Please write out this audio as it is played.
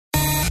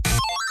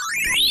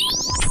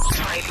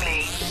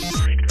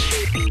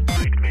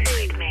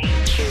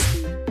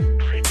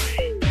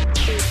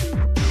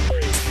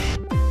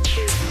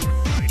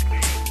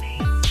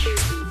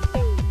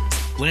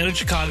to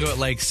Chicago at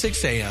like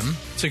 6 a.m.,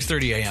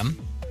 6:30 a.m.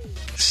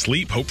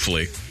 Sleep,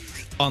 hopefully.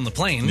 On the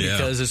plane,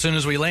 because as soon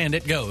as we land,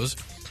 it goes.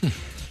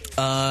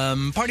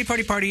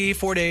 Party,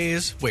 4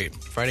 days. Wait,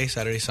 Friday,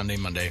 Saturday, Sunday,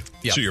 Monday.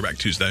 Yeah. So you're back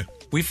Tuesday?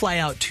 We fly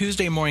out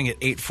Tuesday morning at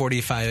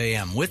 8:45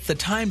 a.m. With the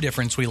time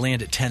difference, we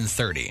land at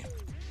 10:30.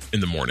 In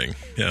the morning,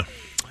 yeah.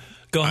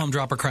 Go home,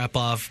 drop our crap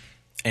off,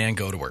 and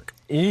go to work.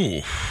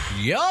 Ooh.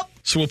 Yup.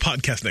 So we'll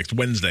podcast next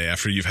Wednesday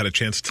after you've had a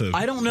chance to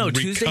I don't know.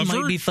 recover? Tuesday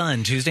might be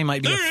fun. Tuesday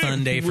might be a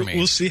fun day for me.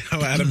 We'll see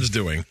how Adam's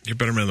doing. You're a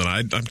better man than I.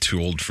 I'm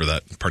too old for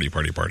that party.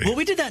 Well,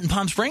 we did that in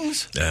Palm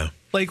Springs. Yeah.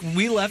 Like,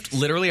 we left,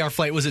 literally, our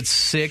flight was at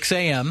 6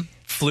 a.m.,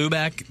 flew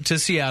back to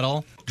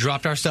Seattle,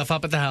 dropped our stuff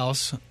up at the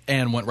house,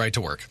 and went right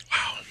to work.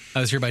 Wow.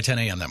 I was here by 10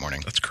 a.m. that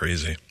morning. That's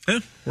crazy. Yeah,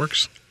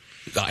 works.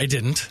 I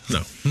didn't.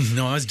 No.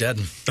 No, I was dead.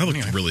 That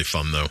looked really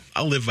fun, though.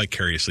 I'll live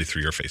vicariously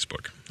through your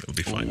Facebook. It'll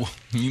be fun. Ooh,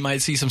 you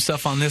might see some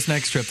stuff on this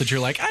next trip that you're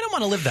like, I don't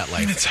want to live that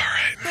life. It's all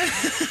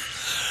right.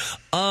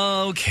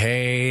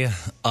 Okay.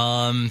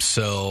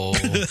 So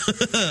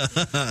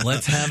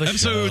let's have a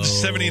Episode show.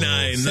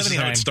 79. This is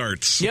how it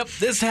starts. Yep.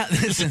 This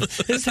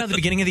is how the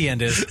beginning of the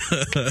end is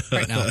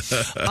right now.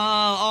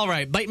 All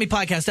right. Bite Me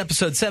Podcast,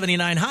 episode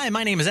 79. Hi,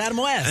 my name is Adam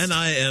West. And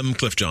I am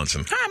Cliff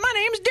Johnson. Hi, my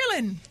name's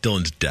Dylan.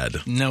 Dylan's dead.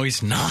 No,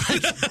 he's not.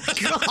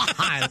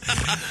 God.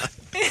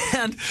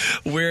 And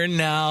we're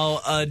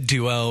now a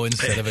duo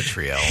instead of a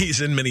trio.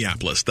 He's in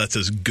Minneapolis. That's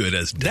as good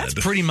as dead. That's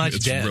pretty much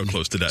it's dead. Real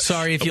close to death.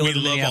 Sorry if you live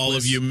in We love all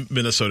of Minneapolis. you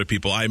Minnesota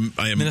people. I am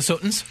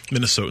Minnesotans?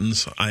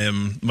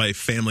 Minnesotans. My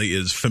family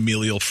is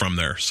familial from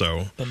there.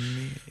 So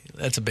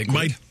That's a big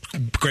my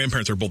word.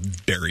 grandparents are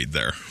both buried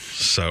there.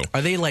 So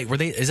Are they like,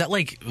 is that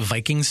like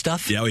Viking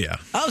stuff? yeah, oh yeah.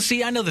 Oh,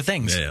 see, I know the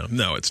things. Yeah.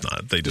 No, it's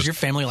not. They Is just your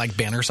family like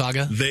Banner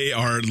Saga? they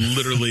are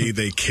literally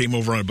they came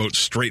over on a boat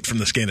straight from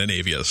the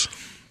Scandinavias.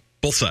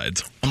 Both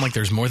sides. I'm like,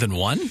 there's more than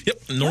one?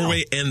 Yep,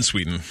 Norway and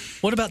Sweden.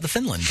 What about the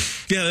Finland?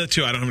 Yeah, that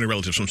too. I don't have any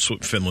relatives from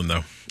Finland,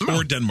 though.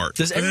 Or Denmark.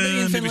 Does everybody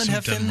in maybe Finland some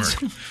have fins?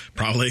 Denmark.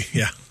 Probably,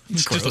 yeah.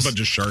 It's Gross. just a bunch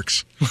of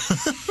sharks.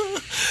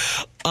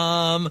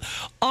 All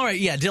right,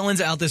 yeah,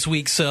 Dylan's out this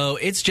week, so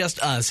it's just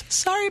us.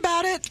 Sorry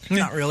about it.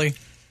 Not really.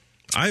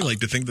 I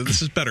like to think that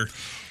this is better.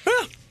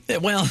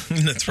 Well,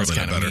 That's probably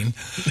not kinda better. mean.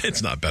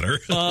 It's not better.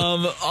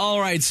 All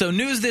right, so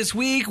news this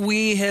week.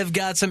 We have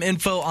got some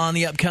info on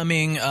the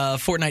upcoming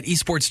Fortnite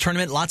esports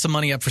tournament. Lots of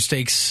money up for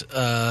stakes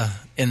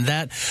in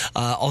that.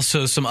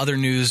 Also, some other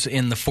news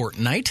in the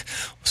Fortnite.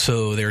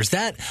 So there's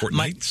that.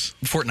 Fortnites?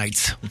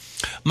 Fortnites.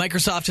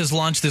 Microsoft has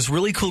launched this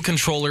really cool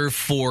controller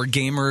for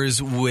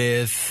gamers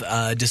with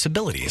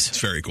disabilities. It's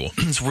very cool.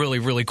 It's really,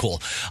 really cool.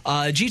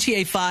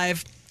 GTA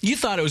 5, you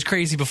thought it was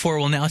crazy before.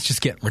 Well, now it's just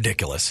getting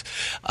ridiculous.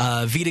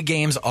 Vita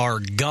games are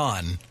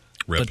gone,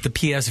 Rip. but the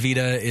PS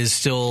Vita is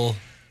still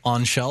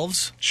on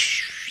shelves,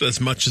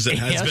 As much as it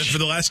has Yes. been for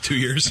the last 2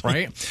 years.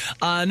 right?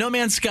 No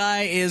Man's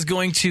Sky is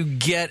going to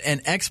get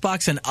an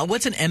Xbox and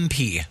what's an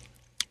MP?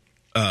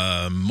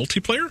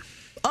 Multiplayer?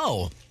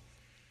 Oh,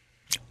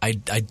 I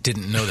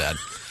didn't know that.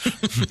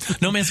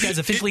 No Man's Sky is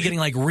officially getting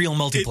like real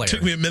multiplayer. It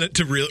took me a minute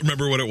to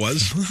remember what it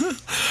was.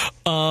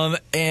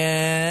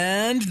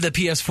 And the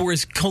PS4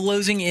 is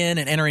closing in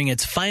and entering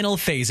its final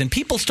phase, and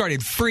people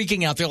started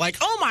freaking out. They're like,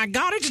 "Oh my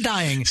god, it's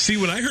dying!" See,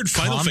 when I heard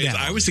Final Calm Phase, down.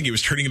 I was thinking it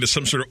was turning into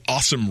some sort of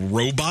awesome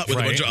robot with a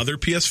Right. bunch of other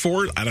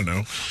PS4. I don't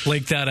know.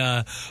 Like that.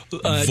 Did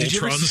you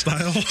ever, Voltron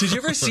style. Did you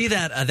ever see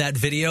that that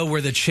video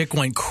where the chick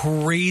went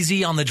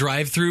crazy on the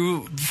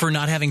drive-thru for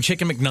not having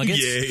chicken McNuggets?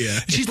 Yeah.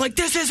 She's like,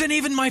 "This isn't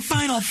even my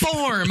final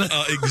form."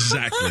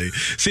 Exactly.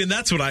 See, and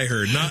that's what I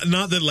heard.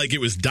 Not that like it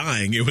was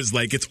dying. It was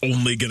like it's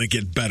only going to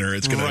get better.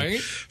 It's going Right.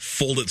 to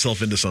fold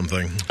itself into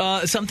something.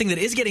 Something that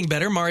is getting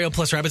better, Mario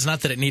plus Rabbids.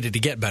 Not that it needed to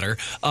get better.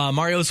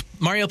 Mario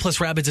plus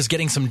Rabbids is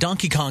getting some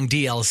Donkey Kong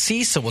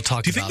DLC, so we'll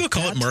talk Do you about think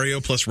they'll call that. it Mario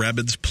plus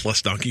Rabbids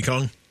plus Donkey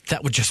Kong?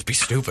 That would just be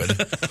stupid.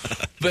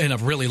 But in a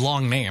really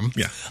long name.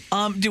 Yeah.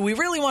 Do we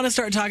really want to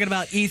start talking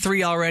about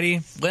E3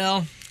 already?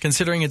 Well,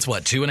 considering it's,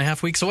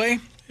 2.5 weeks away?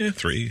 Yeah,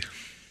 3.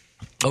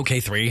 Okay,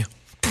 3.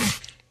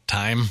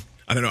 Time.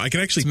 I don't know. I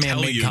can actually It's tell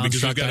man-made you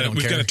because construct, I don't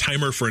we've got care. a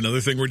timer for another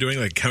thing we're doing,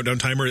 like countdown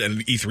timer,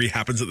 and E3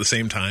 happens at the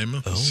same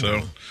time. Oh.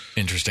 So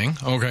Interesting.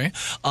 Okay.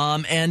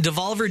 And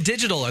Devolver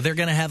Digital, are they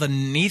going to have an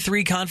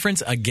E3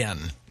 conference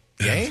again?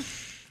 Yay?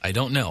 I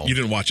don't know. you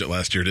didn't watch it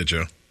last year, did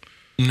you?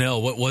 No,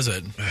 what was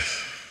it?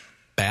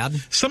 Bad?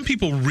 Some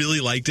people really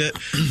liked it.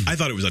 I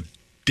thought it was a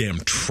damn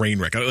train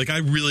wreck. I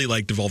really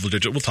like Devolver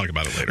Digital. We'll talk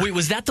about it later. Wait,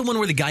 was that the one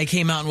where the guy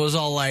came out and was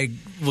all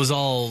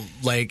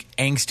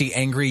angsty,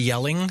 angry,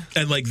 yelling?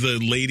 And like the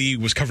lady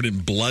was covered in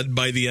blood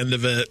by the end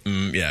of it,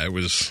 and yeah, it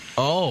was.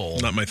 Oh,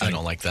 Not my thing. I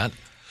don't like that.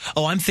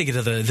 Oh, I'm thinking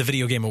of the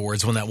video game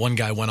awards when that one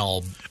guy went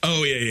all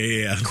Oh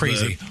yeah.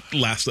 Crazy.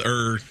 Not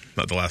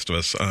the Last of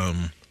Us.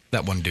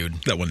 that one dude.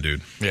 That one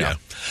dude. Yeah.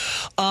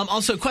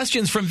 Also,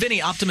 questions from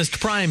Vinny, Optimist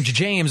Prime,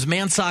 James,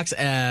 Mansox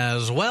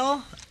as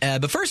well.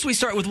 But first, we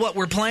start with what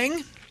we're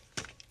playing.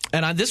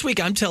 And this week,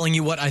 I'm telling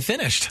you what I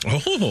finished.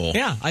 Oh.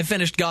 Yeah, I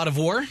finished God of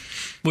War,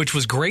 which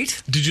was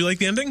great. Did you like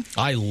the ending?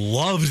 I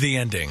loved the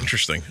ending.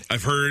 Interesting.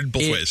 I've heard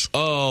both ways.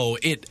 Oh,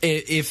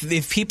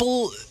 if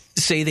people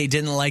say they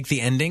didn't like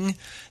the ending,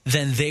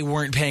 then they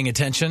weren't paying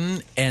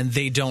attention and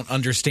they don't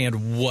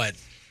understand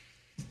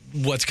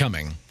what's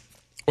coming.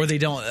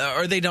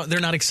 They're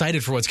not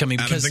excited for what's coming.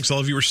 Adam because thinks all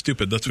of you are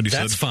stupid. That's what he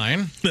said. That's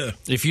fine. Yeah.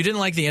 If you didn't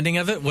like the ending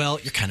of it, well,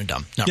 you're kind of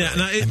dumb. Not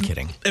really. I'm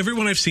kidding.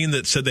 Everyone I've seen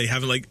that said they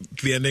haven't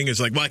liked the ending is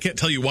like, well, I can't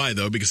tell you why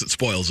though because it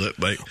spoils it.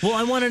 Like, well,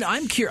 I want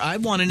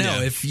to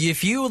know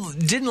if you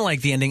didn't like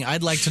the ending,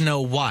 I'd like to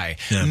know why.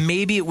 Yeah.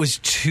 Maybe it was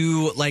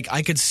too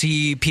I could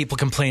see people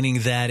complaining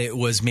that it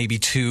was maybe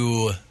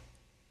too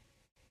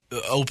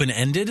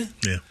open-ended.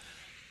 Yeah.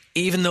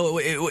 Even though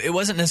it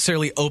wasn't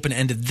necessarily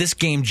open-ended, this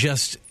game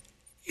just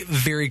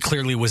very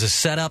clearly was a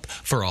setup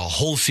for a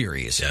whole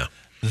series. Yeah.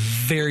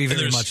 Very,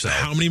 very much so.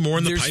 How many more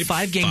in the pipe? There's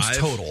 5 games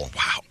total.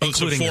 Wow.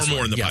 Including so 4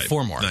 more in the pipe.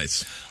 4 more.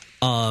 Nice.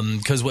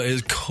 Because what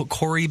is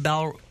Corey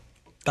Balrog?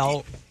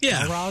 That dude.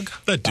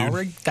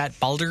 Balrog? That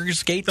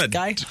Baldur's Gate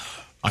guy?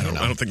 I don't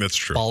know. I don't think that's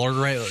true.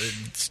 Baller, right?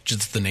 It's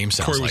just the name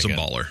sounds Corey like was a it.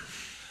 baller.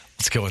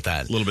 Let's go with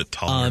that. A little bit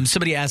taller.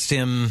 Somebody asked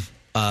him,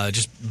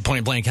 just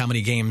point blank, how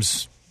many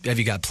games have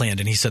you got planned?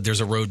 And he said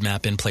there's a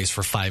roadmap in place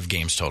for 5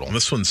 games total. And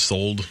this one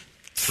sold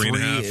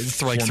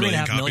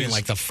 3.5 million,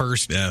 like the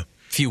first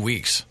few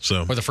weeks,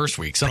 or the first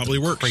week. Probably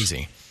works.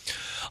 Crazy.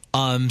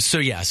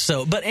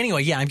 But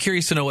anyway, I'm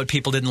curious to know what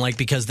people didn't like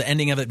because the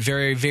ending of it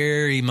very,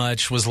 very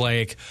much was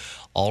like,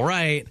 all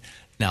right,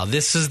 now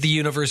this is the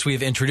universe we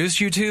have introduced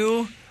you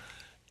to,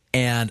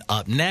 and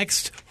up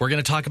next we're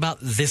going to talk about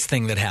this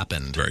thing that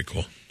happened. Very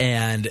cool.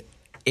 And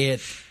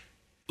it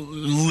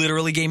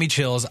literally gave me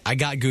chills. I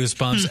got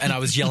goosebumps, and I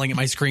was yelling at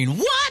my screen,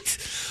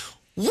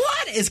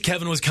 What? As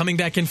Kevin was coming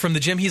back in from the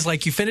gym, he's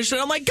like, you finished it?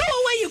 I'm like, go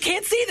away, you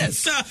can't see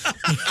this.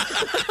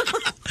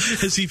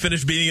 Has he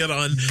finished beating it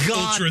on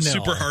ultra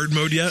super hard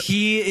mode yet?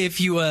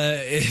 If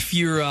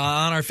you're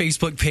on our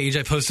Facebook page,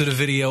 I posted a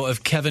video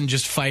of Kevin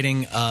just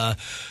fighting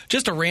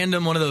just a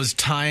random one of those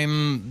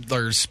time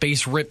or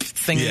space rip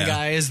thing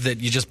guys that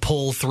you just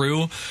pull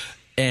through.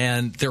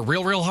 And they're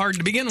real hard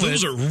to begin with.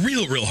 Those are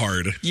real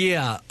hard.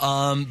 Yeah.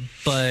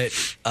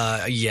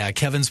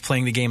 Kevin's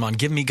playing the game on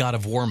Give Me God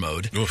of War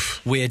mode,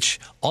 which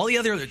all the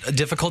other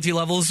difficulty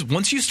levels,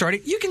 once you start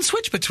it, you can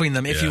switch between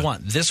them if you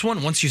want. This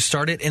one, once you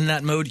start it in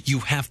that mode, you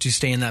have to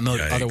stay in that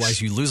mode. Yikes.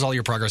 Otherwise, you lose all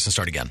your progress and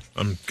start again.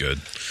 I'm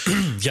good.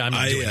 I'm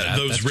not doing that.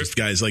 Those Rift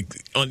guys, like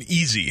on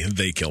easy,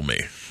 they kill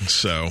me.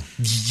 So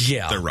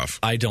they're rough.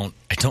 I don't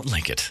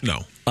like it.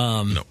 No.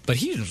 But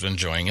he's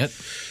enjoying it.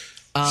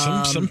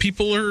 Some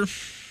people are.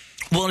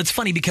 Well, and it's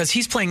funny because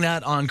he's playing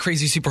that on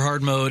crazy super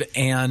hard mode,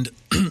 and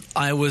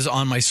I was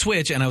on my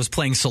Switch and I was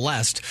playing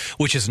Celeste,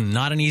 which is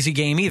not an easy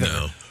game either.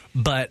 No.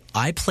 But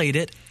I played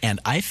it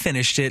and I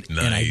finished it, and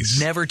I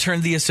never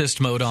turned the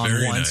assist mode on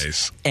once.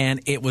 Nice.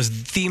 And it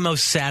was the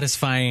most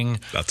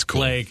satisfying. That's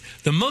cool. Like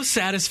the most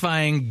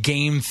satisfying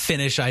game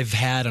finish I've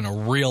had in a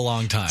real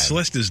long time.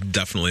 Celeste is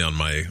definitely on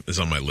my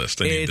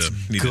list. I need to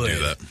do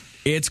that.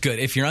 It's good.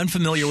 If you're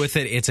unfamiliar with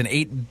it, it's an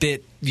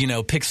 8-bit,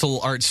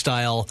 pixel art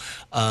style,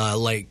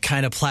 like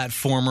kind of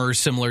platformer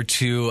similar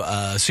to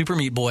Super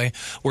Meat Boy,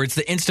 where it's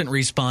the instant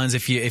respawns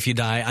if you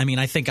die. I mean,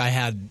 I think I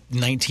had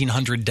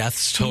 1,900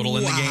 deaths total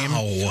in the game.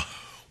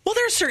 Well,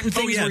 there are certain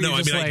things where you're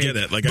just I get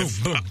it. Like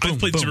I've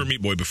played Super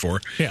Meat Boy before.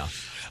 Yeah.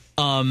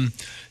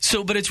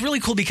 But it's really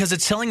cool because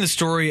it's telling the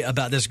story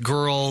about this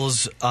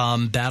girl's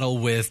battle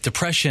with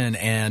depression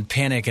and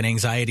panic and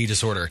anxiety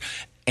disorder.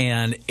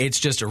 And it's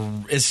just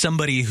as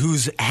somebody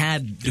who's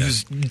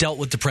dealt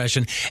with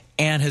depression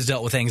and has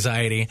dealt with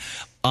anxiety,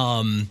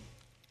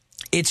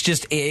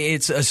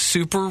 it's a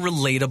super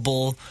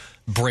relatable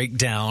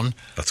breakdown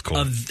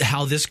of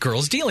how this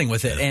girl's dealing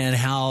with it and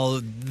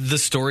how the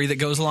story that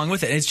goes along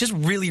with it. And it's just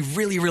really,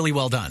 really, really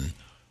well done.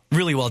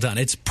 Really well done.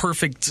 It's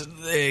perfect.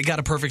 It got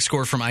a perfect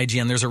score from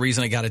IGN. There's a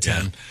reason it got a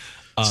 10. Yeah.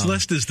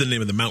 Celeste is the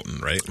name of the mountain,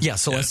 right? Yeah,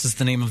 Celeste is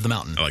the name of the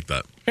mountain. I like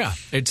that. Yeah,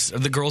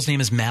 the girl's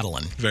name is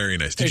Madeline. Very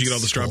nice. Did you get all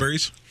the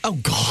strawberries? Oh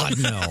God,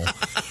 no,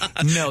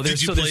 no. There's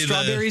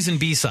strawberries and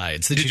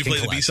B-sides. Did you play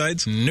the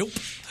B-sides? Nope.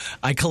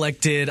 I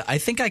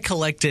think I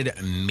collected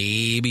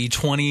maybe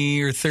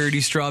 20 or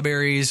 30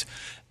 strawberries.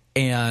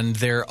 And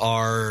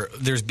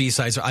there's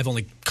B-sides. I've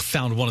only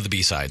found one of the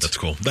B-sides. That's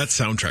cool. That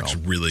soundtrack's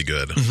really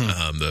good.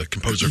 Mm-hmm. The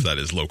composer of that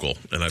is local,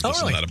 and I've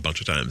listened to that a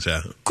bunch of times.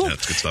 Yeah, cool. Yeah,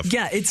 it's good stuff.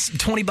 Yeah, it's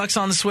 $20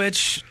 on the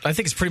Switch. I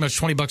think it's pretty much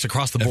 $20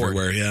 across the board.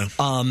 Everywhere, yeah.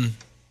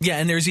 Yeah,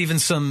 and there's even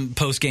some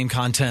post-game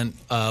content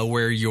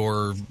where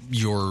your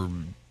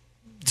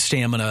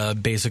stamina,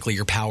 basically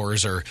your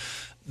powers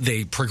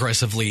they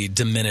progressively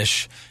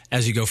diminish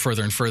as you go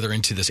further and further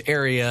into this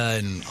area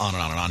and on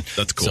and on and on.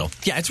 That's cool. So,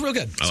 yeah, it's real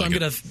good. So I'm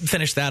going to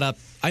finish that up.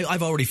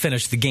 I've already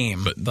finished the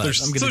game, but I'm going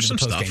to do some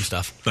post-game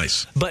stuff.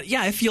 Nice. But,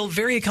 yeah, I feel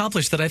very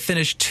accomplished that I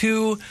finished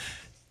 2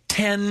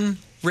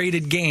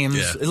 10-rated games,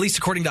 at least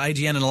according to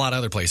IGN and a lot of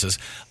other places,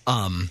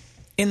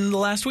 in the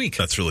last week.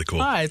 That's really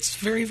cool. It's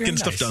very, very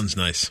nice. Getting stuff done's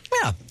nice.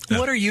 Yeah.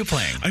 What are you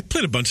playing? I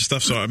played a bunch of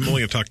stuff, so I'm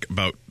only going to talk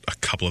about a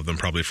couple of them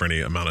probably for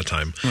any amount of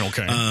time.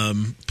 Okay.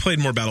 Played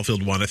more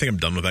Battlefield 1. I think I'm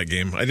done with that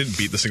game. I didn't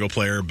beat the single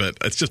player, but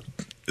it's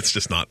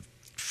just not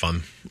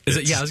fun. Is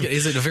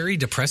it a very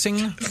depressing?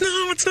 No,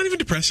 it's not even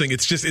depressing.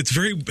 It's just, it's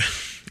very,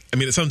 I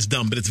mean, it sounds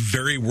dumb, but it's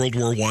very World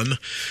War I,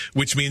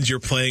 which means you're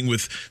playing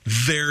with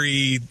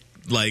very,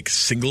 like,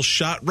 single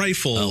shot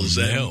rifles.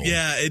 Oh, no. And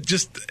yeah, it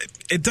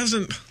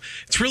doesn't,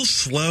 it's real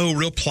slow,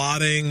 real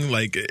plodding.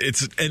 Like,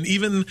 it's, and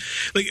even,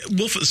 like,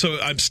 so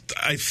I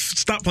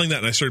stopped playing that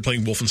and I started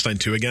playing Wolfenstein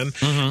 2 again.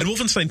 And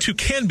Wolfenstein 2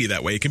 can be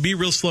that way. It can be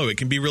real slow. It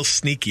can be real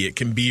sneaky. It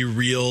can be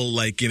real,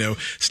 like,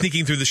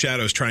 sneaking through the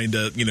shadows, trying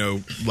to,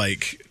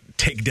 like,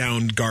 take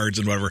down guards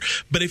and whatever.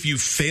 But if you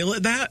fail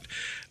at that,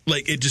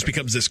 like, it just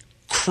becomes this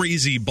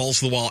crazy balls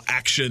to the wall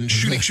action,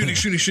 shooting.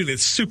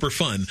 It's super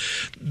fun.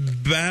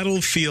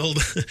 Battlefield,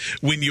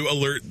 when you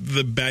alert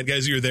the bad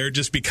guys you're there,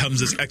 just becomes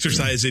this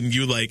exercise in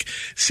you, like,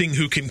 seeing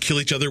who can kill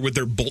each other with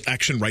their bolt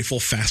action rifle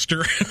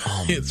faster.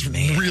 It's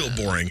real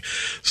boring.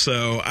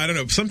 So I don't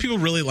know. Some people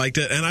really liked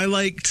it, and I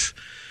liked.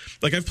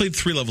 Like, I've played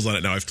 3 levels on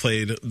it now. I've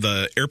played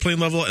the airplane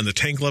level and the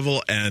tank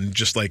level and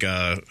just like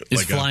a...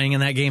 Is flying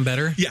in that game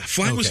better? Yeah,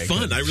 flying was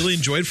fun. Good. I really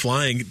enjoyed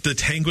flying. The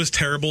tank was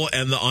terrible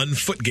and the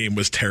on-foot game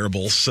was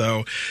terrible.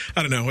 So,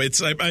 I don't know.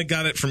 I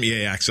got it from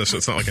EA Access, so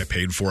it's not like I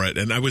paid for it.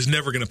 And I was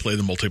never going to play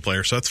the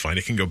multiplayer, so that's fine.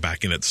 It can go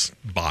back in its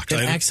box.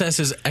 And Access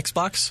is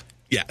Xbox?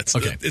 Yeah, it's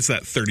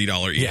that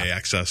 $30 EA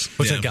Access.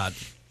 Which I got.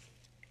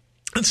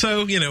 And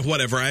so,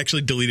 whatever. I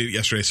actually deleted it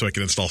yesterday so I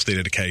could install State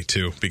of Decay,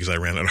 too, because I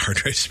ran out of hard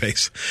drive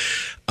space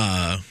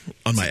on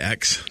my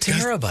X.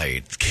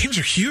 Terabyte. Guys, games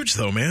are huge,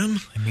 though, man.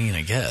 I mean,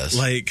 I guess.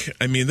 Like,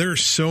 I mean, there are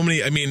so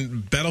many. I mean,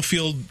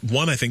 Battlefield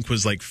 1, I think,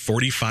 was like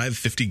 45,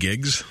 50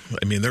 gigs.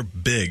 I mean, they're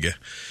big.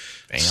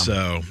 Bam.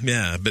 So,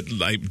 yeah, but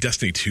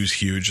Destiny 2 is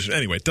huge.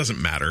 Anyway, it doesn't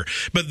matter.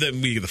 But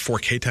then we get the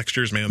 4K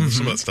textures, man.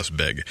 Some of that stuff's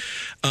big.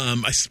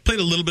 I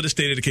played a little bit of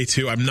State of Decay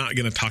 2. I'm not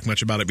going to talk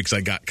much about it because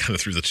I got kind of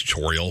through the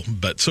tutorial.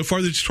 But so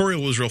far, the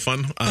tutorial was real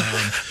fun.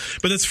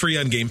 But that's free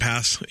on Game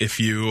Pass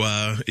if you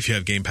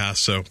have Game Pass.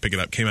 So pick it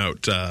up. Came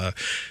out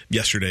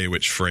yesterday,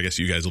 which for, I guess,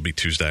 you guys will be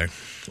Tuesday.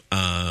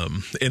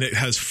 And it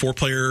has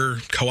 4-player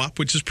co-op,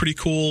 which is pretty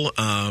cool.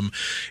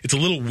 It's a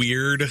little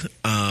weird.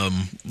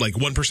 Like,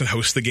 one person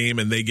hosts the game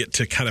and they get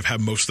to kind of have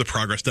most of the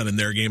progress done in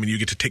their game, and you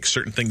get to take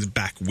certain things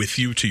back with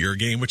you to your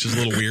game, which is a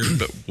little weird,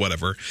 but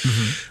whatever.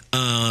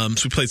 So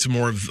we played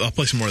I'll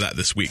play some more of that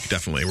this week,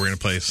 definitely. We're going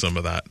to play some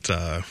of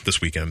that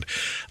this weekend.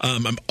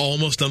 I'm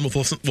almost done with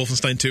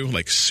Wolfenstein 2,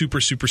 like super,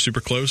 super,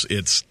 super close.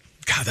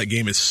 God, that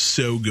game is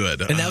so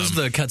good. And that was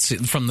the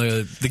cutscene from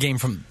the game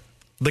from...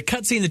 The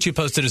cutscene that you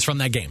posted is from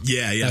that game.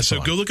 Yeah. That's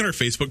so go look at our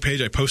Facebook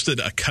page. I posted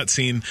a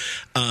cutscene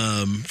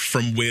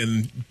from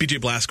when BJ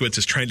Blazkowicz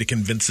is trying to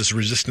convince this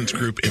resistance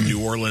group in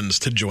New Orleans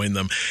to join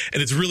them.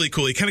 And it's really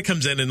cool. He kind of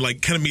comes in and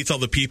like kind of meets all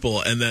the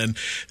people. And then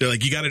they're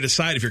like, you got to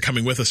decide if you're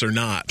coming with us or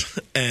not.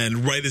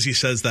 And right as he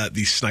says that,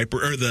 the sniper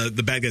or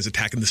the bad guy's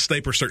attacking, the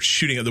sniper starts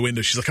shooting out the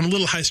window. She's like, I'm a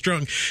little high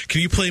strung.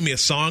 Can you play me a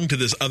song to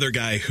this other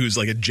guy who's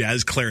like a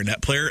jazz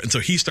clarinet player? And so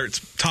he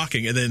starts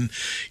talking. And then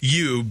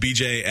you,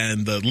 BJ,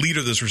 and the leader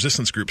of this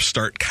resistance group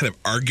start kind of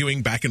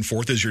arguing back and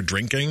forth as you're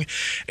drinking.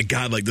 And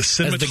God, like the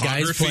cinematography. As the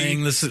guy's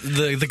playing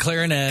the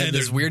clarinet,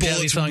 this weird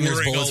jazzy song, there's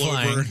bullets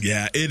flying.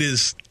 Yeah, it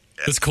is.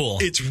 It's cool.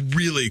 It's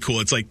really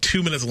cool. It's like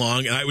 2 minutes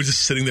long, and I was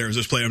just sitting there as I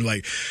was playing. I'm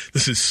like,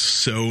 this is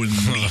so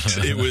neat.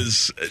 It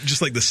was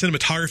just like the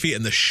cinematography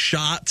and the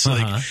shots.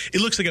 Like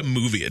it looks like a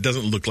movie. It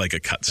doesn't look like a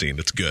cutscene.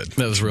 It's good.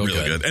 That was really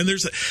good. And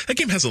that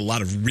game has a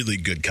lot of really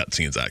good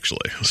cutscenes,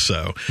 actually.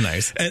 So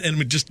nice.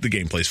 And just the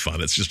gameplay's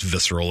fun. It's just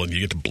visceral, and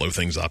you get to blow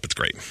things up. It's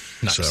great.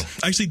 Nice. So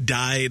I actually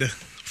died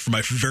for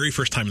my very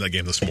first time in that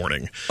game this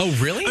morning. Oh,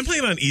 really? I'm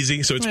playing on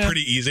easy, so it's pretty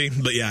easy.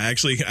 But yeah,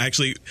 actually,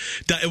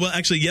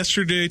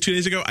 yesterday, 2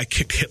 days ago, I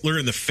kicked Hitler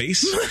in the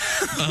face.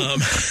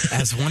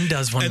 As one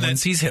does when one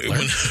sees Hitler.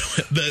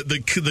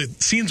 The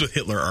scenes with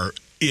Hitler are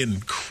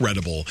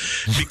incredible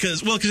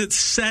because it's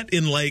set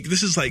in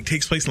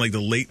takes place in like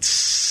the late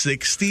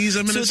 60s.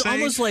 I'm going to say. So it's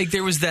almost like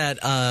there was that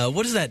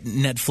what is that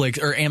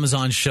Netflix or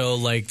Amazon show,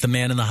 like The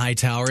Man in the High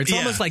Tower? It's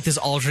almost like this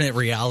alternate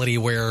reality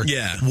where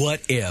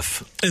what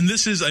if? And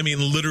this is, I mean,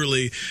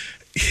 literally,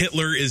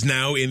 Hitler is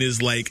now in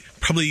his like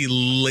probably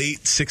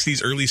late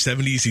 60s, early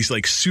 70s. He's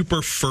like super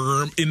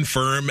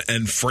infirm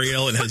and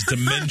frail and has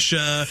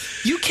dementia.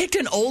 You kicked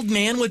an old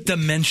man with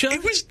dementia?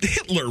 It was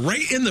Hitler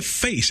right in the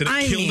face, and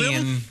it killed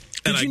him.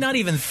 Did you not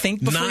even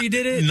think before you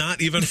did it?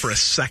 Not even for a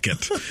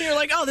second. You're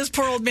like, oh, this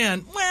poor old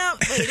man. Well,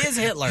 it is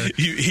Hitler.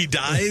 He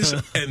dies,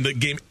 and the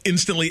game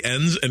instantly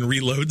ends and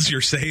reloads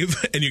your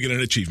save, and you get an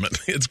achievement.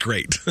 It's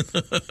great.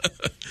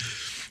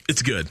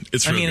 It's good.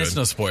 It's really good. It's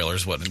no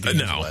spoilers.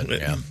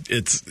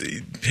 It's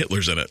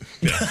Hitler's in it.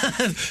 Yeah.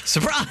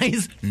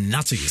 Surprise,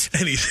 Nazis.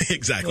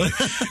 Exactly.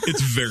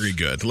 It's very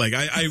good. Like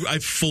I'll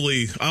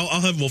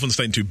have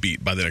Wolfenstein 2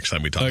 beat by the next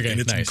time we talk. Okay,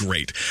 and it's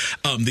great.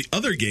 The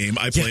other game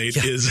I played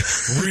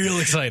is real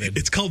excited.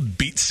 It's called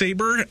Beat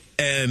Saber,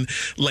 and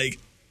like,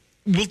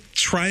 we'll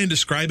try and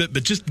describe it,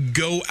 but just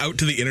go out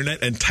to the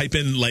internet and type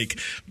in like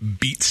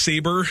Beat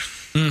Saber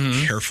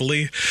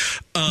carefully,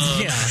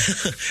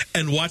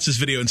 and watch this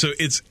video. And so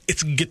it's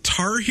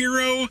Guitar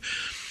Hero,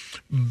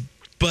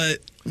 But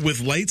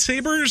with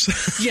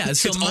lightsabers, yeah.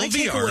 So it's my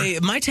all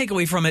VR. my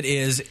takeaway from it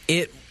is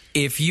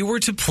if you were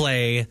to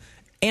play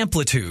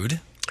Amplitude,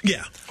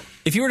 Yeah.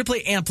 if you were to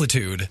play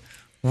Amplitude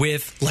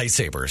with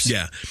lightsabers,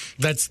 Yeah.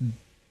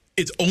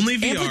 It's only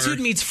VR. Amplitude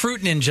meets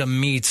Fruit Ninja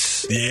meets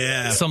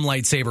some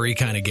lightsaber-y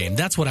kind of game.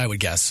 That's what I would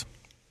guess.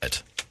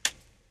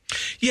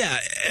 Yeah,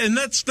 and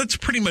that's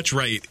pretty much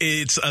right.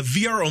 It's a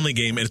VR only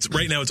game, and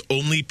right now it's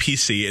only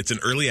PC. It's an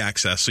early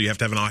access, so you have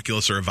to have an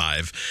Oculus or a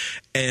Vive,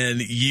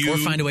 or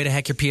find a way to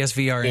hack your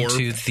PSVR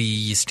into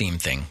the Steam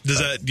thing. Do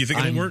you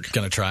think it'll work?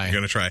 Gonna try. You're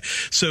gonna try.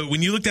 So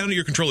when you look down at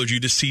your controllers, you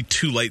just see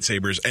two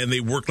lightsabers, and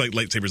they work like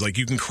lightsabers. Like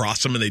you can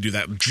cross them, and they do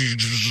that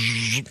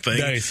thing.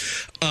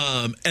 Nice.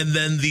 And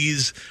then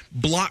these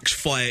blocks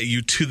fly at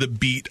you to the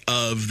beat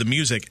of the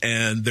music,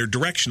 and they're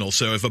directional.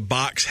 So if a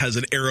box has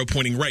an arrow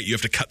pointing right, you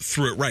have to cut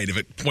through it right. If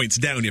it points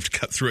down, you have to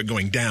cut through it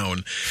going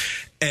down.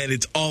 And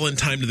it's all in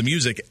time to the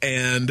music.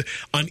 And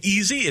on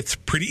easy, it's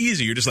pretty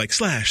easy. You're just like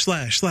slash,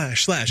 slash,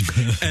 slash, slash.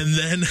 And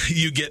then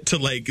you get to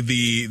like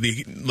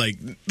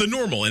the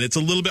normal, and it's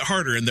a little bit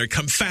harder, and they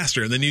come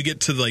faster. And then you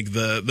get to like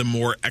the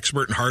more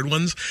expert and hard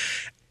ones.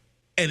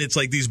 And it's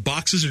like these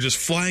boxes are just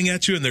flying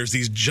at you, and there's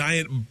these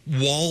giant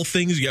wall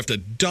things you have to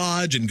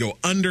dodge and go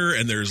under,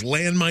 and there's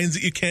landmines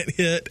that you can't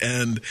hit,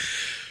 and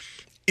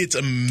it's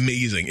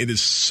amazing. It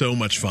is so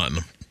much fun.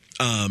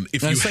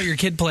 I saw your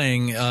kid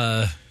playing, which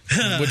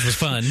was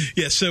fun.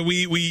 Yeah, so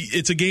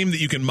it's a game that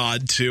you can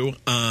mod to,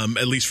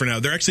 at least for now.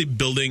 They're actually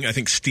building, I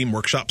think, Steam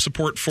Workshop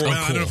support for it. Cool.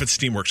 I don't know if it's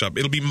Steam Workshop.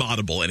 It'll be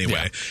moddable anyway.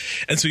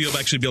 Yeah. And so you'll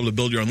actually be able to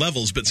build your own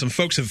levels, but some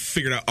folks have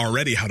figured out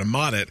already how to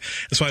mod it.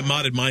 And so I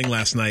modded mine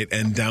last night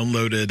and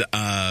downloaded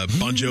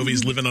Bon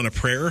Jovi's Livin' on a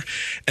Prayer,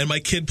 and my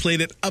kid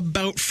played it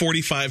about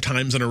 45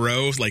 times in a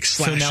row, like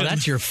slashing. So now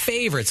that's your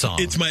favorite song.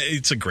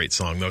 It's a great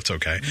song, though. It's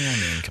okay. Yeah, I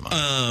mean, come on.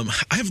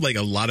 I have like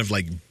a lot of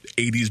like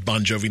 80s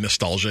Bon Jovi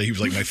nostalgia. He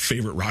was like my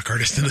favorite rock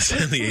artist in the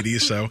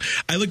 80s. So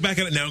I look back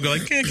at it now and go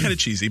like, kind of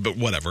cheesy, but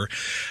whatever.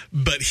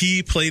 But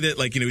he played it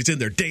like, he's in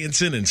there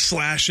dancing and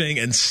slashing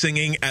and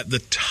singing at the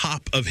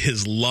top of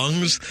his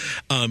lungs,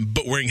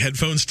 but wearing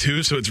headphones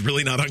too. So it's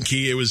really not on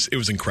key. It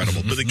was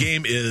incredible. But the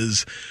game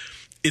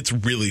it's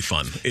really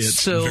fun.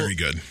 It's very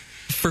good.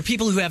 For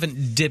people who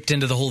haven't dipped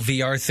into the whole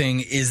VR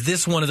thing, is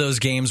this one of those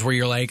games where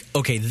you're like,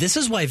 okay, this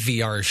is why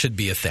VR should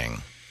be a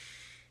thing?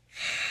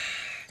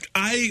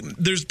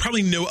 There's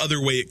probably no other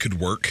way it could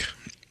work.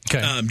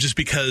 Okay. Just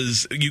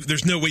because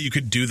there's no way you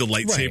could do the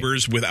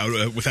lightsabers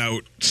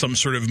without some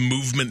sort of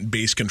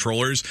movement-based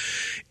controllers.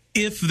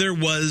 If there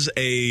was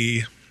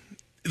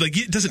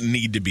it doesn't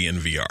need to be in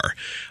VR.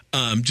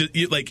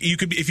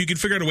 If you could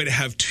figure out a way to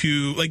have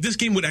two, this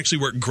game would actually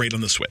work great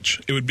on the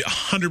Switch. It would be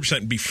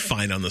 100% be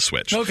fine on the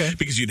Switch. Okay.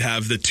 Because you'd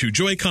have the two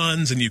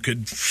Joy-Cons and you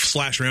could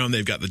slash around.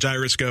 They've got the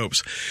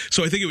gyroscopes.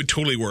 So I think it would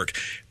totally work.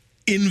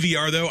 In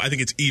VR, though, I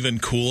think it's even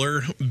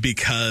cooler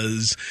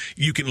because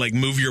you can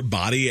move your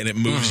body and it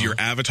moves your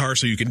avatar,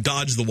 so you can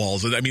dodge the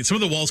walls. I mean, some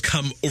of the walls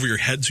come over your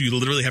head, so you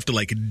literally have to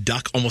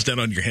duck almost down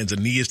on your hands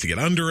and knees to get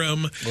under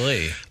them.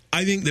 Boy.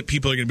 I think that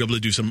people are going to be able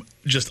to do some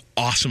just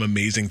awesome,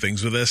 amazing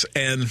things with this,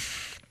 and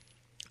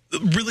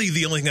really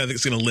the only thing I think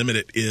is going to limit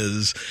it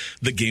is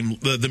the game,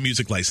 the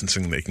music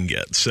licensing they can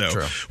get. So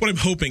what I'm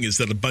hoping is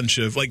that a bunch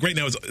of right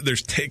now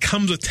it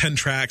comes with 10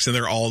 tracks and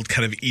they're all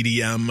kind of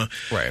EDM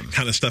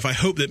kind of stuff. I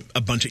hope that a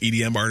bunch of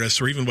EDM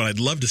artists, or even what I'd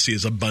love to see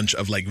is a bunch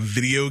of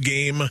video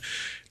game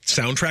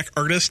soundtrack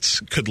artists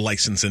could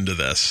license into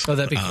this. Oh,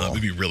 that'd be cool. It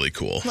would be really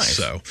cool. Nice.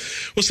 So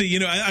we'll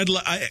see.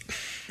 I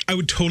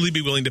would totally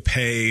be willing to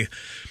pay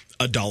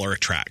 $1 a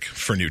track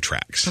for new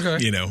tracks.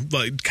 Okay.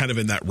 Kind of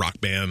in that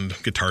Rock Band,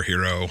 Guitar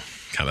Hero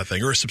kind of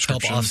thing, or a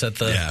subscription. Help offset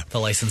the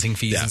licensing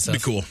fees and stuff. Be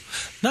cool.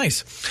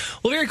 Nice.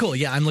 Well, very cool.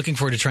 Yeah, I'm looking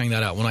forward to trying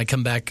that out. When I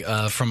come back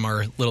from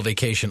our little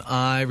vacation,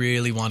 I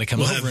really want to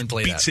come over and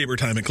play Beat Saber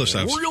time at Cliff's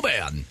house. Real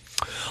bad.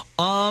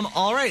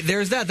 All right,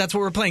 there's that. That's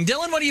what we're playing.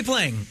 Dylan, what are you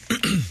playing?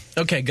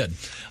 Okay, good.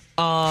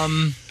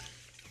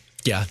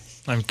 Yeah.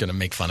 I'm going to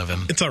make fun of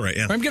him. It's all right,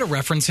 yeah. I'm going to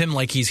reference him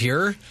like he's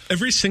here.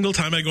 Every single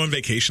time I go on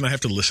vacation, I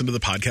have to listen to the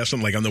podcast.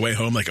 I'm on the way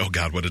home, oh,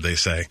 God, what did they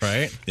say?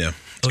 Right? Yeah.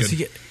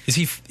 Is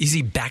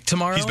he back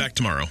tomorrow? He's back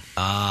tomorrow.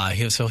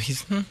 He's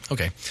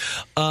okay.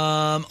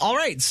 All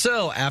right.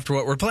 So after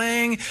what we're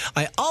playing,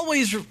 I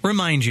always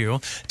remind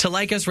you to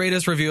like us, rate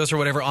us, review us, or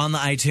whatever on the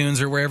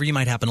iTunes or wherever you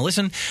might happen to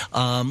listen.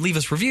 Leave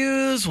us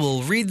reviews.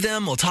 We'll read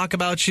them. We'll talk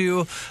about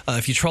you.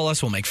 If you troll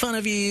us, we'll make fun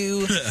of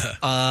you.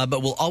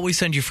 But we'll always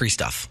send you free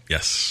stuff.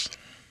 Yes.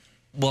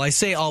 Well, I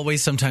say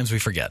always. Sometimes we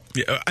forget.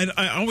 Yeah,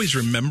 I always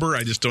remember.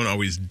 I just don't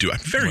always do. I'm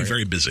very,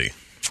 very busy.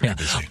 Yeah.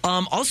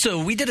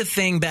 Also, we did a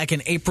thing back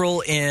in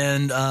April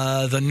in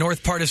the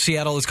north part of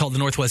Seattle. It's called the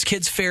Northwest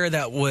Kids Fair.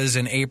 That was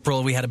in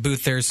April. We had a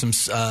booth there, some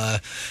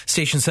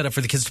stations set up for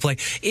the kids to play.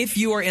 If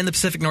you are in the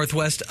Pacific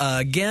Northwest,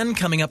 again,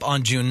 coming up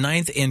on June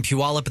 9th in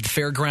Puyallup at the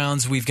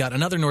fairgrounds, we've got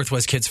another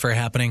Northwest Kids Fair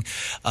happening.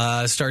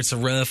 Starts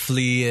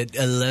roughly at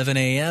 11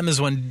 a.m. is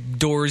when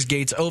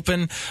gates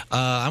open.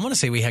 I want to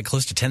say we had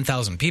close to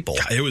 10,000 people.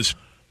 It was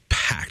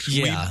packed.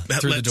 Yeah, we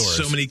through the let doors.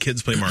 So many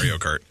kids play Mario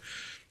Kart.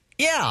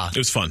 Yeah. It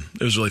was fun.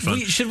 It was really fun.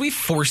 Should we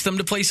force them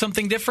to play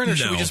something different, or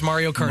should we just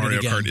Mario Kart it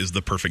again? Mario Kart is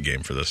the perfect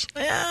game for this.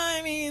 Yeah,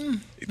 I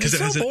mean, Because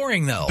it's so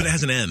boring, though. But it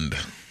has an end.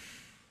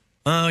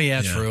 Oh,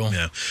 yeah, true.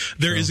 Yeah.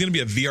 There is going to be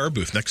a VR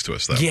booth next to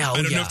us, though. Yeah,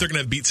 I don't know if they're going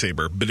to have Beat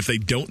Saber, but if they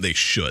don't, they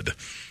should.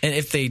 And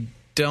if they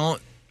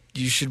don't,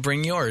 you should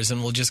bring yours,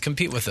 and we'll just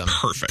compete with them.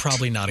 Perfect.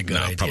 Probably not a good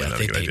idea. Probably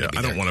not a good idea.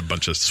 I don't want a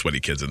bunch of sweaty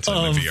kids inside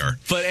my VR.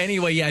 But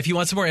anyway, yeah, if you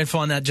want some more info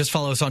on that, just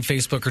follow us on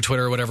Facebook or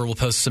Twitter or whatever. We'll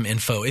post some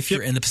info if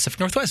you're in the Pacific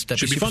Northwest.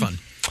 That'd be super fun.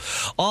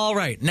 All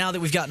right. Now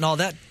that we've gotten all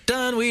that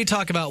done, we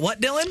talk about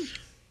what, Dylan?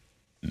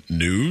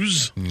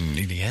 News?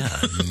 Yeah,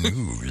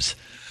 news.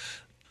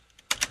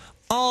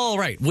 All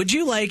right. Would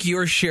you like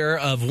your share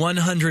of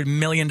 $100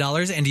 million,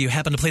 and do you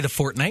happen to play the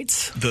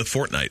Fortnites? The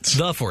Fortnites.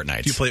 The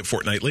Fortnites. Do you play it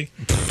fortnightly?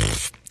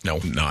 No.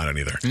 No, I don't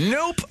either.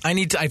 Nope.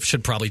 I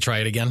should probably try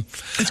it again.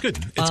 It's good.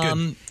 It's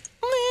good.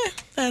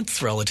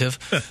 That's relative.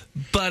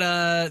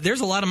 But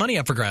there's a lot of money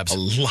up for grabs. A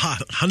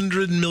lot.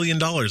 $100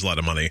 million, a lot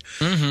of money.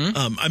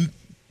 Mm-hmm.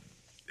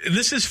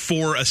 This is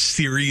for a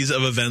series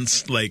of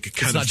events,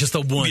 it's not just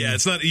the one. Yeah,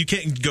 it's not. You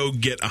can't go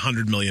get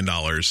 $100 million.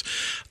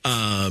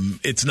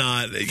 It's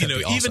not.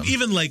 Awesome.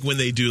 Even like when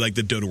they do like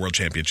the Dota World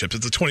Championships,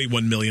 it's a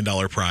 $21 million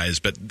prize,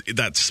 but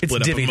that's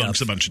split up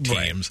amongst a bunch of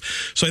teams.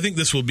 Right. So I think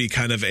this will be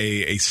kind of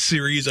a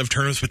series of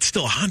tournaments, but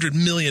still $100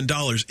 million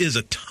is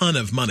a ton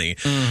of money.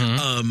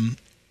 Mm-hmm.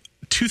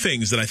 Two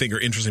things that I think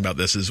are interesting about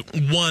this is,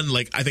 one,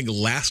 I think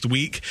last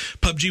week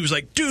PUBG was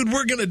like, dude,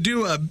 we're gonna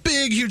do a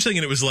big, huge thing,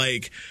 and it was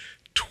like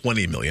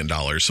 $20 million,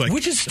 so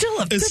which is still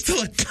a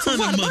ton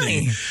of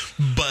money.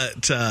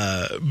 But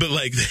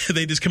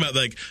they just come out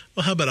like,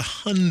 well, how about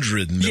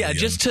 $100 million? Yeah,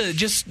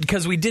 just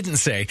because we didn't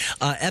say,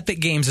 Epic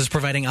Games is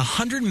providing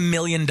 $100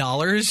 million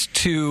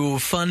to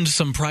fund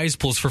some prize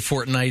pools for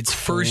Fortnite's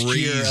first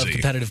year of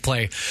competitive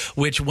play.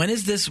 Which when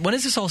is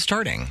this all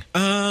starting?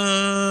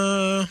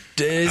 I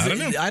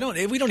don't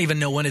know. We don't even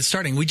know when it's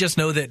starting. We just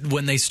know that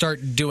when they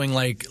start doing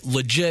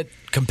legit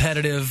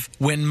competitive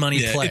win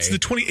money play. It's the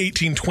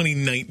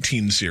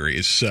 2018-2019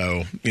 series,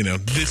 so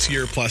this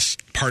year plus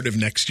part of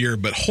next year,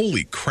 but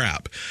holy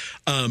crap.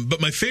 But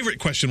my favorite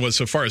question was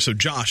so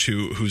Josh,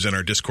 who's in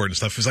our Discord and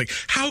stuff, was like,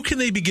 how can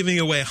they be giving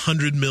away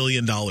 $100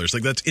 million?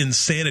 That's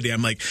insanity.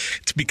 I'm like,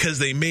 it's because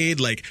they made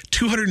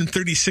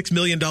 $236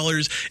 million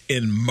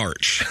in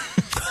March.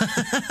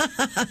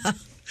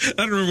 I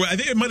don't remember. I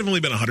think it might have only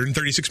been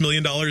 $136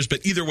 million,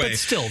 but either way, but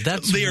still,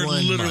 they are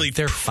literally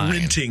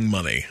printing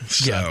money.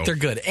 So, yeah, they're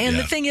good. And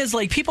the thing is,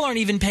 people aren't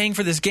even paying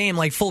for this game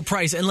full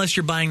price unless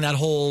you're buying that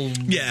whole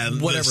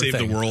whatever Save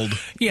thing. the World.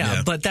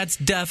 Yeah, but that's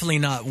definitely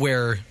not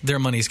where their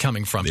money's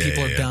coming from.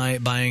 People are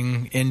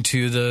buying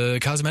into the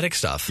cosmetic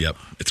stuff. Yep,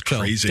 it's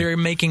crazy. So they're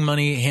making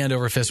money hand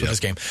over fist with this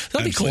game.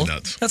 That'd be cool.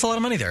 Nuts. That's a lot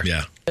of money there.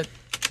 Yeah.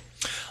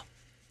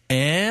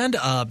 And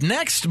up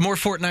next, more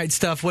Fortnite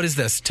stuff. What is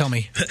this? Tell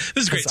me. This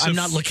is great. I'm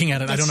not looking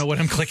at it. I don't know what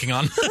I'm clicking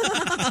on.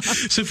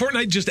 So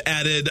Fortnite just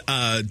added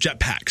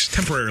jetpacks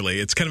temporarily.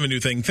 It's kind of a new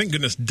thing. Thank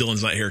goodness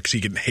Dylan's not here because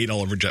he can hate all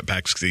over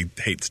jetpacks because he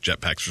hates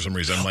jetpacks for some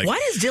reason. I'm like, why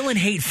does Dylan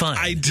hate fun?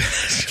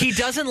 He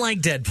doesn't like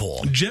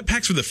Deadpool.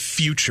 Jetpacks are the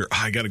future. Oh,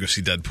 I got to go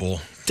see Deadpool.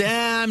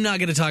 I'm not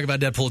going to talk about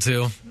Deadpool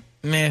 2.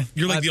 Meh.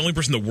 You're the only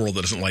person in the world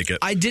that doesn't like it.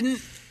 I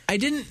didn't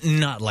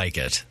not like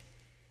it.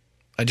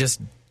 I just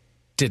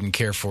didn't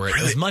care for it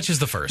as much as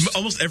the first.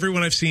 Almost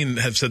everyone I've seen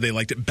have said they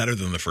liked it better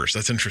than the first.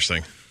 That's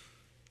interesting.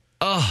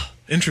 Oh,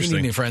 interesting.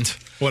 You need me, friends.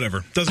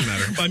 Whatever. Doesn't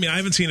matter. I mean, I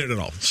haven't seen it at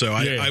all. So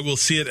I will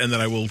see it and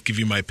then I will give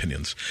you my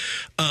opinions.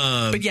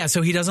 But yeah,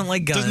 so he doesn't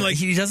like guns.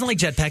 He doesn't like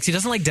jetpacks. He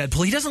doesn't like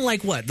Deadpool. He doesn't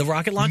like what? The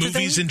rocket launcher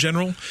movies thing? in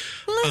general.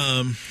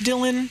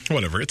 Dylan.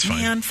 Whatever. It's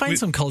fine. Man, find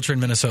some culture in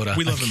Minnesota.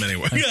 We love him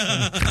anyway.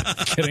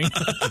 Kidding.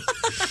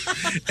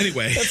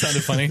 Anyway. That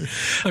sounded funny.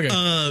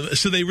 Okay.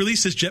 So they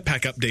released this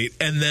jetpack update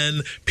and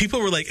then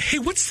people were like, hey,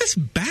 what's this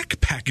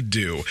backpack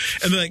do?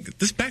 And they're like,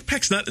 this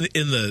backpack's not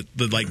in the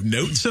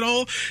notes at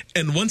all.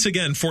 And once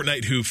again,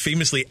 Fortnite, who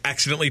famously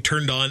accidentally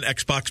turned on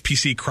Xbox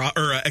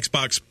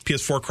Xbox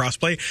PS4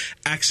 crossplay,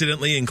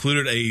 accidentally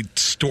included a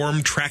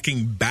storm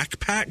tracking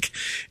backpack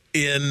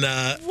in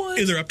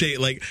their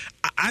update.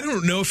 I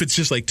don't know if it's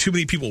just too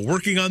many people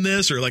working on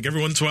this or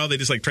every once in a while they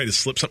just try to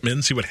slip something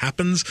in, see what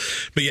happens.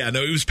 But yeah,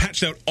 no, it was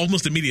patched out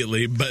almost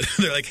immediately, but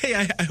they're like, hey,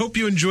 I hope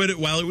you enjoyed it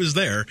while it was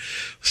there.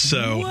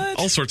 So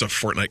all sorts of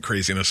Fortnite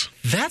craziness.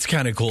 That's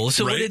kind of cool.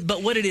 So right?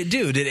 what did it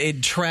do? Did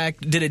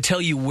it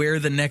tell you where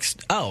the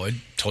next, it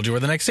told you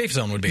where the next safe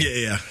zone would be.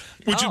 Yeah.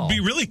 Which would be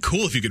really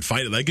cool if you could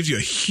find it. That gives you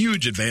a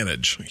huge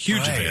advantage.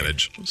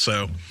 Advantage.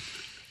 So.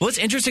 Well, it's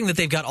interesting that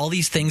they've got all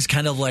these things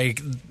kind of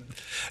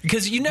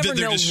because you never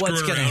know what's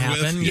going to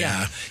happen.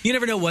 Yeah. You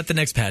never know what the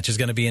next patch is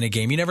going to be in a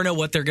game. You never know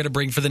what they're going to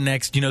bring for the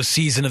next,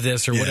 season of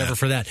this or whatever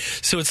for that.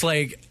 So it's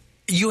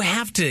you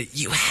have to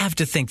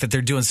think that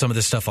they're doing some of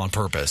this stuff on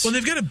purpose. Well,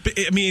 they've got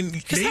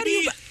because how do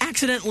you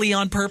accidentally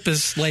on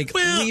purpose,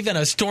 leave in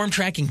a storm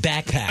tracking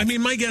backpack? I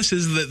mean, my guess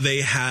is that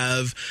they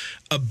have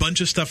a bunch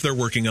of stuff they're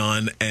working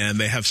on, and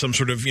they have some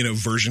sort of,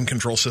 version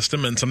control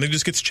system, and something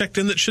just gets checked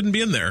in that shouldn't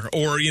be in there.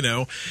 Or,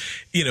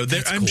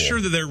 I'm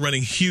sure that they're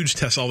running huge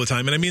tests all the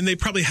time. And I mean, they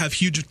probably have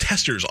huge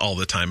testers all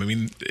the time. I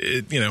mean,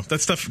 that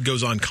stuff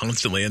goes on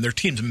constantly, and their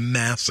team's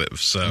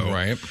massive. So,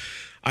 right.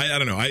 I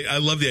don't know. I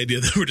love the idea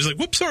that we're just like,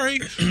 whoops, sorry.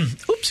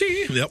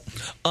 Oopsie. Yep.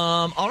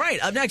 All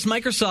right. Up next,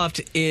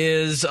 Microsoft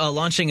is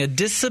launching a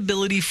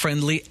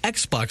disability-friendly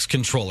Xbox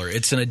controller.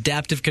 It's an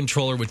adaptive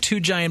controller with 2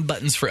 giant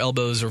buttons for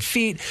elbows or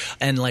feet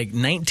and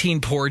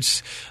 19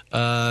 ports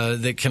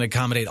that can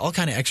accommodate all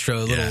kind of extra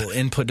little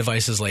input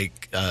devices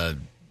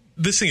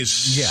this thing is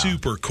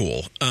super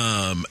cool.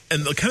 And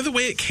kind of the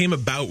way it came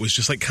about was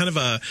just kind of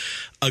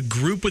a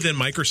group within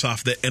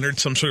Microsoft that entered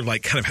some sort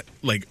of kind of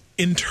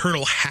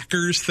internal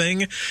hackers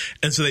thing.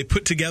 And so they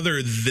put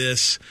together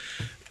this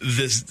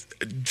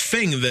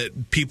thing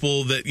that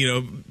people that,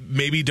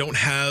 maybe don't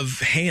have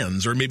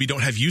hands or maybe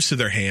don't have use of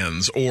their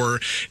hands or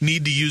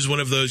need to use one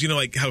of those,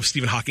 like how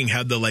Stephen Hawking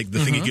had the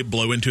thing you could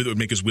blow into that would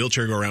make his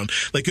wheelchair go around,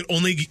 could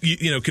only,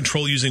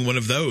 control using one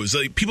of those.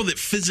 People that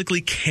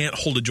physically can't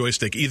hold a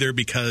joystick either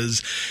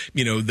because,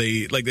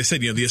 they, like they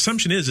said, the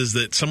assumption is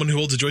that someone who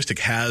holds a joystick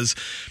has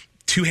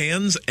 2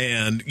 hands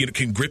and,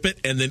 can grip it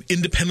and then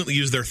independently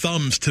use their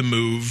thumbs to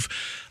move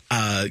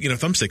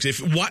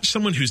thumbsticks. Watch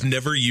someone who's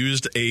never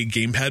used a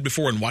gamepad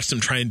before and watch them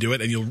try and do it,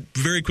 and you'll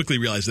very quickly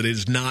realize that it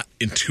is not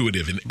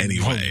intuitive in any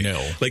way.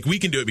 No. We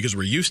can do it because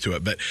we're used to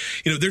it, but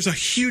there's a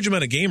huge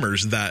amount of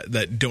gamers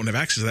that don't have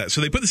access to that.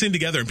 So they put this thing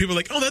together, and people are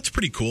like, "Oh, that's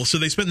pretty cool." So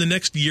they spent the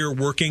next year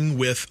working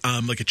with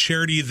a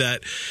charity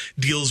that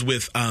deals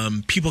with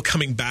people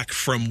coming back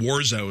from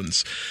war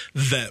zones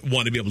that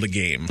want to be able to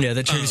game. Yeah,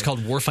 that charity's called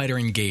Warfighter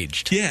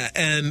Engaged. Yeah,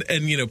 and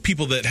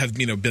people that have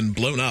been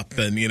blown up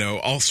and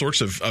all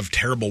sorts of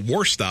terrible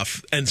war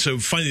stuff, and so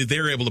finally they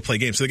were able to play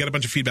games. So they got a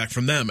bunch of feedback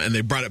from them, and they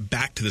brought it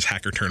back to this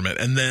hacker tournament.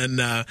 And then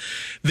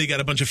they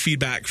got a bunch of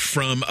feedback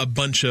from a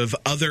bunch of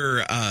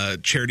other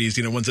charities,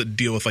 ones that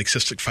deal with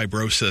cystic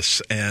fibrosis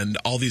and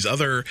all these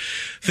other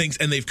things.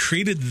 And they've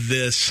created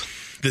this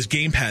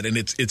gamepad, and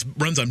it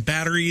runs on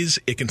batteries.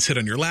 It can sit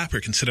on your lap, or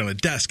it can sit on a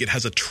desk. It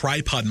has a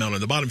tripod mount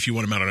on the bottom. If you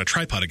want to mount on a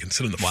tripod, it can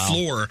sit on the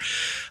floor.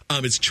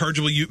 It's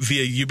chargeable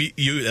via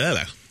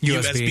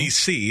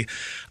USB-C.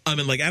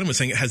 And like Adam was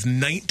saying, it has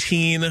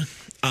 19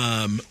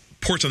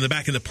 ports on the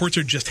back, and the ports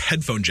are just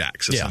headphone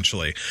jacks,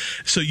 essentially.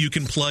 Yeah. So you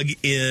can plug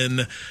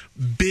in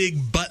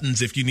big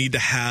buttons if you need to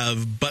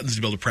have buttons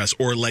to be able to press,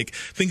 or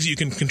things that you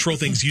can control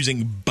things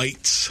using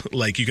bites.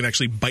 You can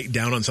actually bite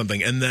down on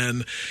something, and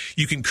then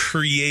you can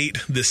create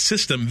this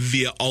system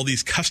via all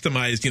these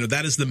customized,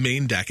 that is the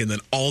main deck, and then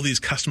all these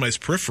customized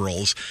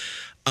peripherals.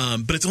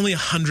 But it's only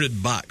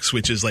 $100,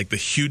 which is the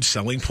huge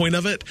selling point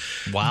of it.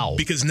 Wow.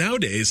 Because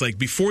nowadays,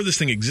 before this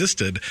thing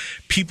existed,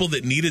 people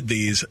that needed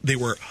these, they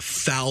were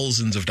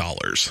thousands of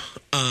dollars.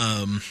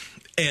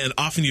 And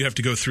often you have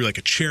to go through a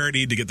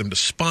charity to get them to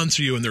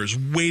sponsor you, and there's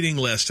waiting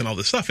lists and all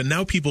this stuff. And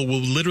now people will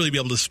literally be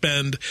able to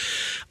spend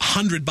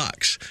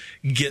 $100,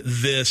 get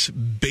this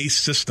base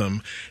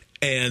system,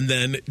 and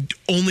then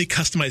only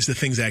customize the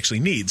things they actually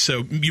need.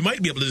 So you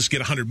might be able to just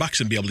get $100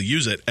 and be able to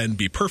use it and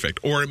be perfect,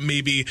 or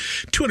maybe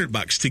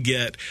 $200 to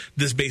get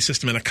this base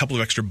system and a couple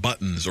of extra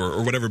buttons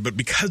or whatever. But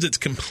because it's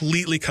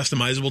completely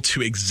customizable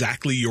to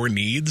exactly your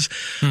needs,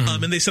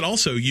 and they said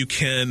also you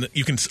can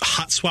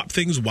hot swap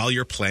things while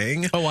you're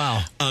playing. Oh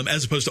wow!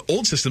 As opposed to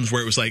old systems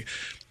where it was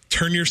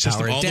turn your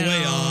system all the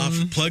way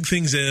off, plug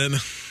things in, boot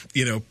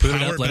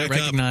it up, let it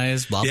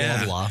recognize, blah,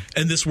 blah, blah.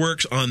 And this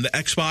works on the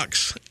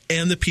Xbox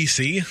and the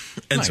PC.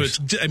 And nice. So it's,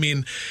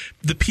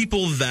 the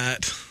people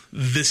that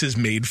this is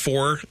made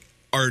for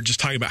are just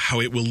talking about how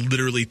it will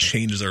literally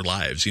change their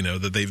lives.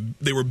 That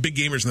they were big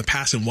gamers in the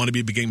past and want to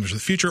be big gamers in the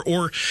future,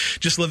 or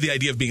just love the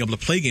idea of being able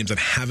to play games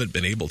and haven't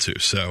been able to.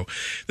 So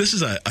this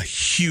is a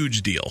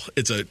huge deal.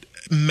 It's a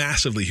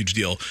massively huge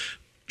deal.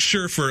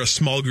 Sure, for a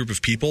small group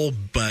of people,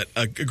 but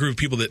a group of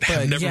people that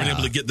have never been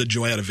able to get the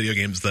joy out of video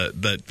games that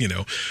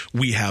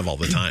we have all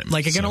the time.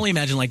 I can only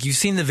imagine, you've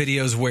seen the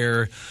videos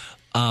where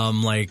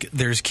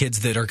there's kids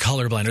that are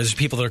colorblind, or there's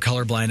people that are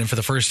colorblind, and for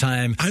the first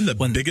time, I'm the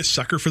biggest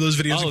sucker for those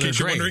videos. In case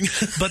you're wondering,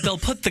 but they'll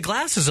put the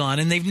glasses on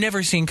and they've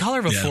never seen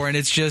color before, and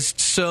it's just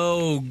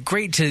so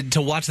great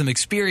to watch them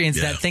experience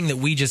that thing that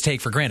we just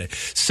take for granted.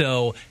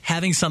 So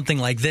having something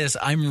like this,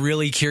 I'm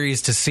really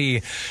curious to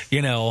see,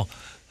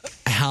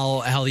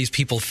 how these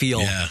people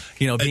feel,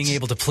 being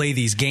able to play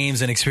these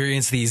games and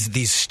experience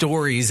these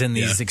stories and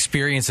these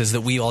experiences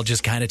that we all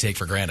just kind of take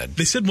for granted.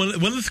 They said one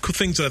of the cool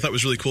things that I thought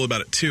was really cool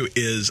about it too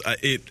is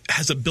it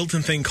has a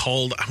built-in thing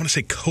called, I want to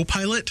say,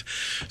 Copilot.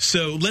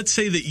 So let's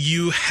say that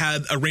you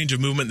had a range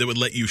of movement that would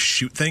let you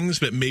shoot things,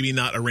 but maybe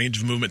not a range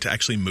of movement to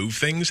actually move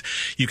things.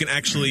 You can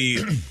actually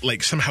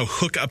somehow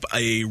hook up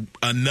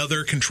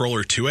another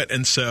controller to it,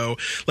 and so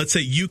let's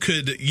say you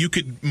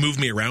could move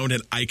me around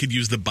and I could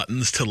use the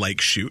buttons to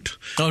shoot.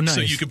 Oh, nice.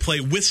 So you could play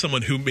with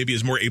someone who maybe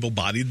is more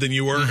able-bodied than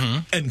you were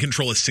and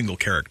control a single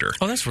character.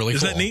 Oh, that's really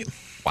cool. Isn't that neat?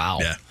 Wow.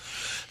 Yeah.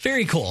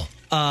 Very cool.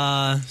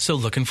 So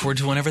looking forward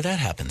to whenever that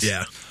happens.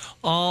 Yeah.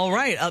 All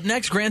right, up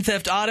next, Grand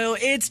Theft Auto.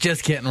 It's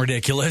just getting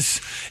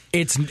ridiculous.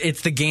 It's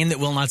the game that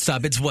will not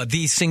stop. It's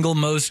the single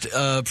most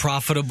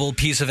profitable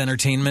piece of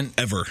entertainment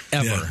ever.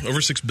 Yeah, over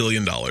 $6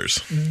 billion.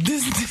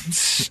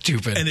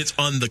 Stupid. And it's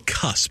on the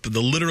cusp,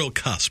 the literal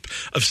cusp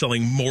of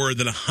selling more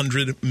than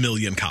 100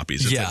 million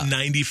copies. It's at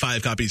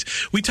 95 copies.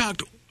 We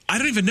talked, I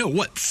don't even know,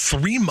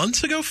 5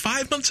 months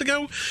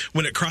ago,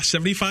 when it crossed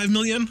 75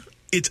 million?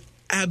 It's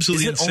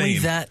absolutely insane. Only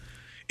that?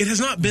 It has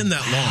not been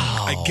that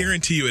long. I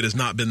guarantee you it has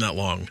not been that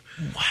long.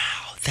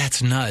 Wow,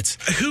 that's nuts.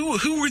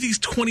 Who were these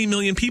 20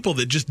 million people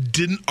that just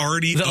didn't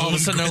already own all of a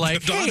sudden Grand they're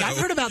like, Theft Auto? hey, I've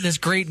heard about this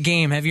great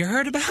game. Have you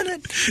heard about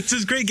it? It's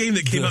this great game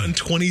that came out in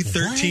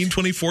 2013,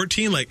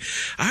 2014. Like,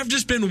 I've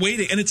just been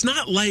waiting. And it's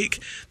not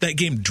like that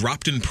game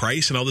dropped in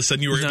price and all of a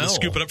sudden you were able to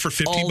scoop it up for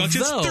 $15. It's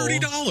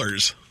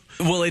 $30.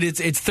 Well, it's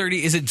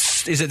 30. Is it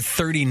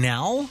 30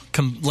 now?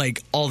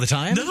 All the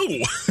time? No,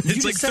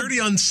 it's like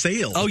 30 on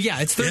sale. Oh yeah,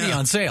 it's 30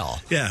 on sale.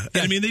 Yeah,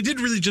 I mean they did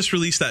really just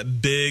release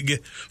that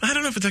big. I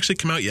don't know if it's actually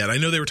come out yet. I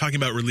know they were talking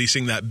about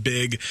releasing that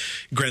big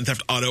Grand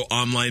Theft Auto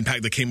online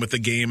pack that came with the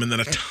game, and then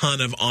a ton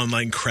of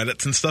online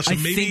credits and stuff. So I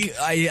think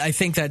I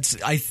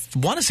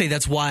want to say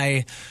that's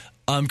why.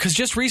 Because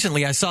just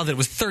recently I saw that it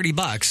was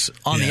 $30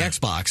 on the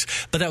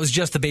Xbox, but that was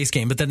just the base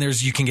game. But then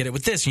you can get it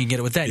with this, and you can get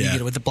it with that, and you can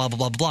get it with the blah blah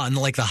blah blah, and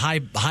like the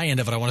high end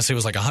of it, I want to say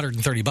was like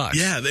 $130.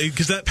 Yeah,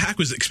 because that pack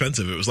was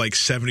expensive. It was like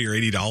 $70 or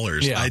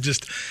 $80. Yeah.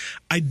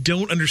 I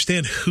don't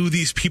understand who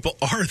these people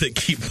are that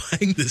keep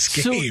buying this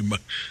game.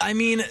 I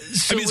mean,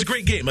 it's a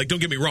great game. Like,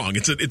 don't get me wrong,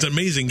 it's an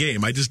amazing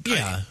game.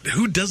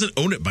 Who doesn't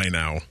own it by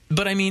now?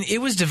 But I mean,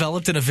 it was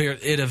developed at a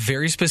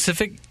very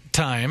specific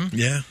time.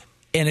 Yeah.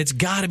 And it's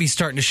got to be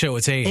starting to show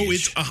its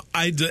age. Oh,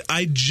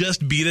 I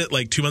just beat it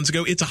like 2 months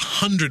ago. It's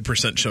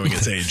 100% showing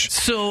its age.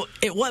 So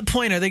at what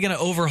point are they going to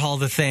overhaul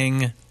the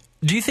thing?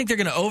 Do you think they're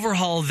going to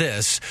overhaul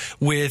this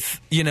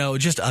with,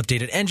 just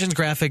updated engines,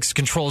 graphics,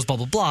 controls, blah,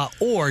 blah, blah?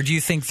 Or do you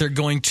think they're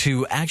going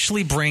to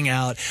actually bring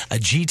out a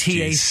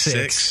GTA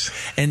 6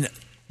 and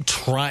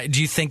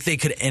do you think they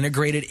could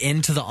integrate it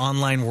into the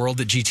online world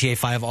that GTA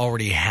 5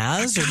 already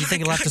has, or do you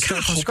think it'll have to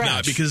start from scratch?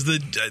 Not, because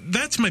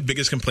that's my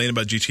biggest complaint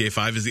about GTA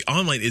 5 is the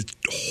online is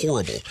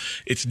horrible.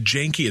 It's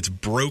janky, it's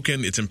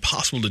broken, it's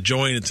impossible to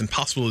join, it's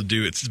impossible to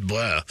do, it's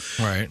blah.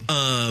 Right.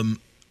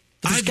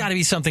 There's got to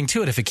be something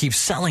to it if it keeps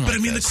selling like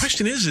this. But I mean, the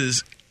question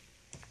is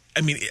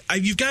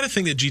you've got to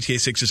think that GTA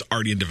 6 is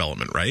already in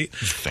development, right?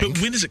 But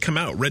when does it come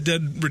out? Red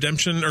Dead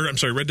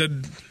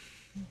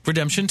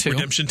Redemption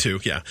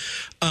 2, yeah.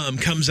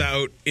 Comes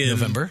out in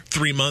November.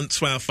 3 months,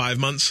 5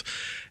 months.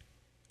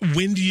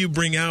 When do you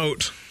bring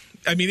out...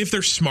 I mean, if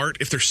they're smart,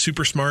 if they're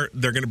super smart,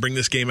 they're going to bring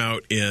this game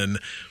out in...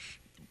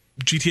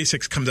 GTA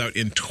 6 comes out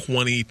in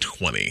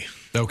 2020.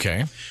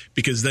 Okay.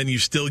 Because then you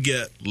still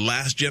get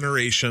last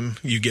generation,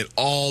 you get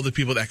all the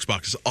people with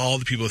Xboxes, all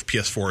the people with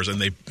PS4s, and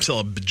they sell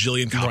a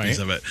bajillion copies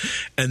of it.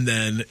 And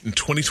then in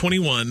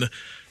 2021,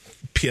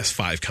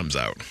 PS5 comes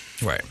out.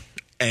 Right.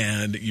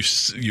 And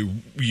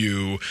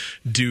you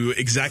do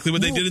exactly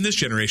what they did in this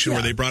generation,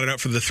 where they brought it out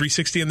for the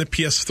 360 and the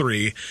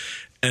PS3,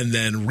 and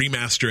then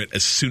remaster it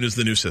as soon as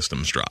the new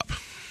systems drop.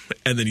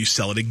 And then you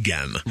sell it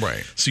again.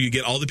 Right. So you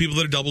get all the people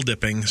that are double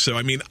dipping. So,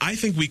 I mean, I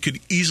think we could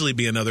easily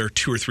be another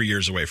 2 or 3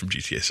 years away from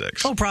GTA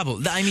 6. Oh,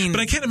 probably. But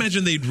I can't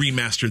imagine they'd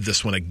remastered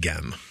this one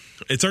again.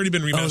 It's already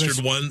been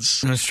remastered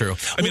once. That's true.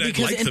 I mean,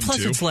 because, I'd like them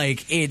plus to. it's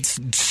like it's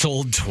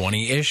sold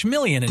 20-ish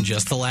million in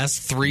just the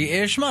last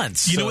 3-ish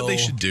months. You know what they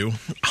should do?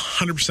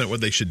 100%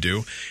 what they should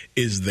do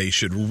is they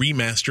should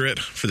remaster it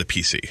for the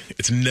PC.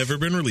 It's never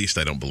been released,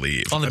 I don't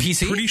believe. On the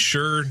PC? I'm pretty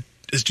sure.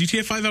 Is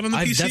GTA 5 out on the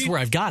PC? That's where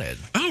I've got it.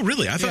 Oh,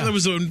 really? I thought that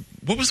was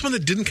what was the one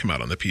that didn't come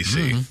out on the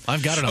PC? Mm-hmm.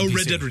 I've got it on PC.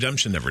 Red Dead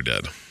Redemption never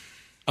did.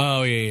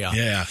 Oh,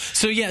 yeah.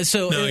 So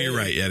no, you're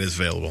right. Yeah, it is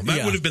available.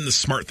 That would have been the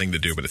smart thing to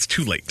do, but it's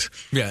too late.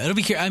 Yeah, it'll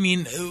be. I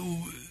mean,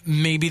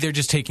 maybe they're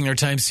just taking their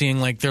time,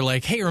 seeing they're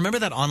like, hey, remember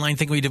that online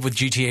thing we did with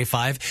GTA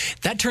 5?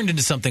 That turned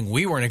into something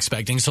we weren't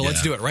expecting, so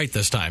let's do it right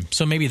this time.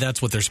 So maybe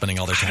that's what they're spending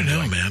all their time doing.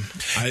 I don't know,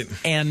 man.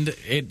 And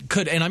it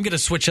could. And I'm going to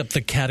switch up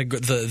the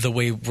category, the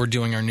way we're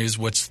doing our news.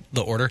 What's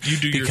the order? You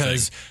do your thing.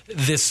 Because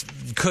this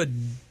could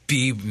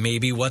be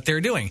maybe what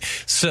they're doing.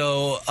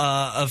 So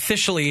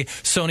officially,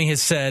 Sony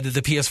has said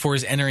the PS4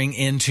 is entering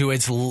into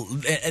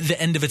the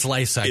end of its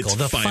life cycle,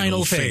 the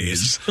final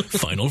phase.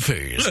 Final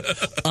phase.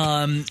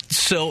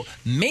 So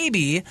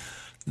maybe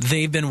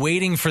they've been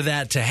waiting for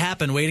that to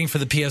happen, waiting for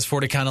the PS4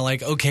 to kind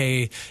of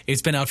okay,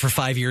 it's been out for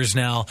 5 years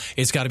now.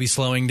 It's got to be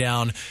slowing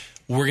down.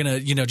 We're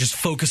going to, just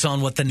focus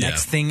on what the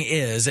next thing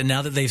is. And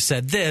now that they've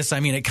said this,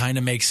 I mean, it kind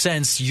of makes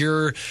sense.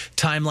 Your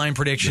timeline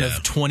prediction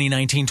of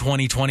 2019,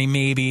 2020,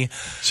 maybe.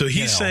 So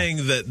he's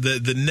saying that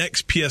the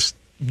next PS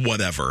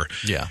whatever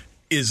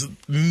is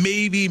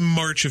maybe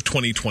March of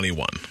 2021.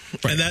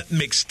 Right. And that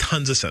makes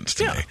tons of sense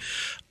to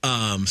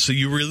me. So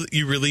you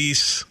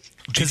release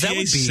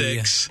GTA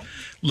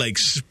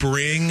 6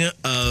 spring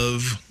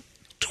of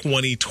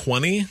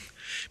 2020.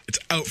 It's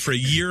out for a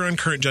year on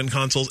current gen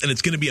consoles, and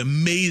it's going to be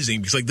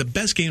amazing because like the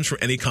best games from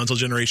any console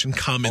generation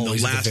come in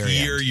Always the at the last very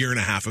year, end. year and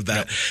a half of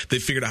that. Yep.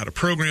 They've figured out how to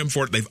program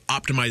for it. They've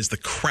optimized the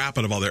crap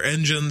out of all their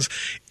engines.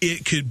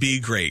 It could be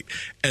great.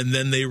 And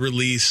then they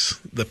release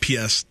the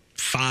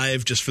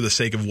PS5 just for the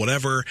sake of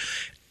whatever,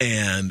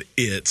 and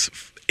it's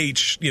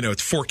it's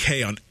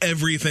 4K on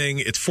everything.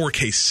 It's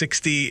 4K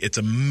 60. It's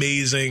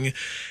amazing.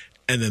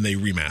 And then they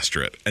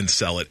remaster it and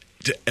sell it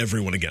to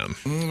everyone again.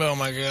 Oh,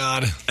 my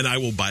God. And I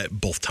will buy it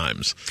both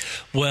times.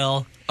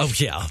 Well, oh,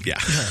 yeah. Yeah.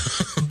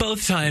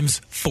 Both times,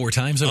 4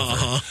 times over.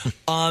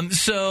 Uh-huh.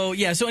 So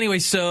anyway,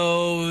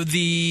 so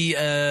the,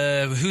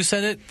 who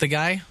said it? The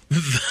guy?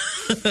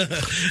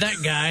 That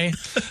guy,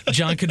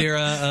 John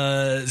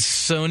Kodera,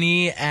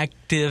 Sony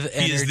Active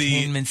is the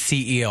Entertainment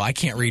CEO. I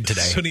can't read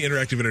today. Sony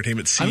Interactive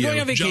Entertainment CEO. I'm going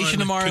on vacation John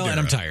tomorrow, and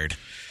I'm Kodera. tired.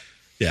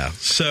 Yeah.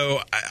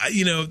 So,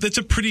 that's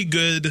a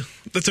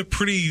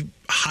pretty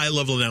high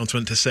level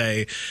announcement to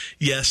say,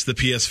 yes, the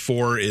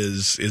PS4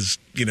 is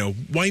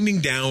winding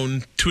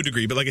down to a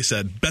degree. But like I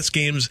said, the best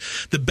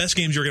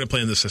games you're going to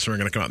play in this system are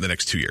going to come out in the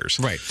next 2 years.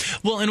 Right.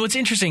 Well, and what's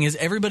interesting is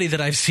everybody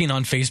that I've seen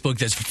on Facebook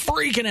that's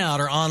freaking out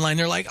or online,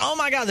 they're like, oh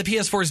my God, the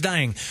PS4 is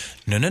dying.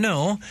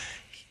 No.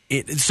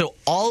 So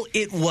all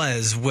it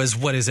was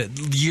what is it?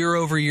 Year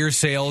over year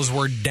sales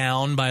were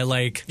down by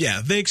they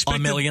expected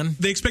 $1 million.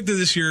 They expected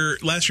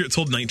last year it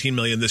sold 19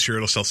 million. This year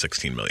it'll sell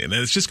 16 million,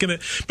 and it's just gonna.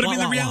 But I mean,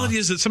 the reality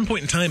is, at some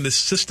point in time, this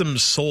system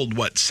sold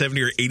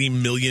 70 or 80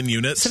 million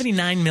units.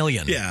 79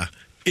 million. Yeah.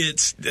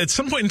 It's at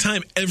some point in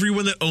time,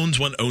 everyone that owns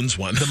one owns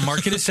one. The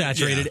market is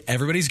saturated. Yeah.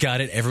 Everybody's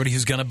got it. Everybody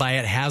who's going to buy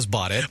it has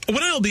bought it.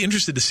 What I'll be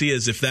interested to see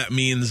is if that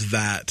means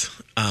that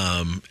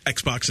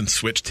Xbox and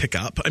Switch tick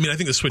up. I mean, I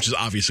think the Switch is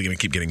obviously going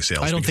to keep getting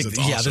sales. I don't think. It's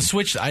awesome. Yeah, the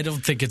Switch. I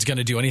don't think it's going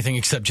to do anything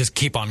except just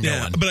keep on going.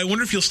 Yeah, but I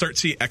wonder if you'll start to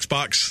see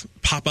Xbox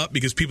pop up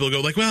because people will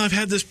go like, "Well, I've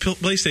had this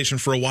PlayStation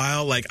for a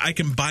while. Like, I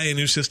can buy a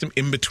new system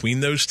in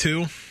between those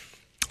two."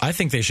 I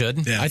think they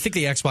should. Yeah. I think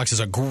the Xbox is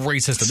a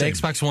great system. Same. The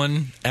Xbox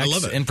One X I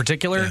love it. in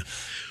particular,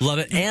 love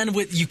it. And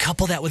you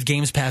couple that with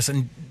Games Pass,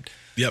 and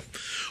Yep,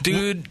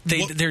 dude,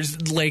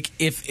 there's like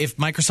if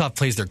Microsoft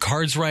plays their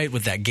cards right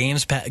with that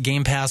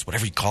Game Pass,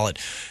 whatever you call it,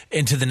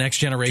 into the next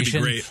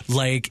generation, great.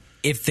 like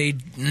if they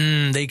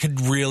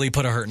could really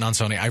put a hurting on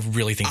Sony. I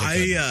really think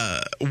they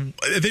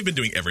could. They've been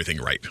doing everything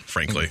right.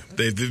 Frankly,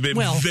 they've been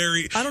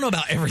very. I don't know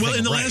about everything. Well,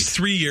 in the right. last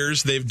 3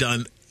 years, they've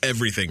done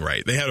everything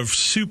right. They had a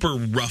super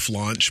rough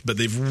launch, but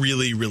they've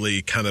really,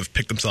 really kind of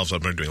picked themselves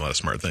up and are doing a lot of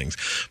smart things.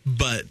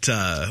 But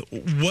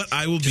what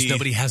I will Just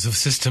nobody has a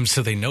system,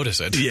 so they notice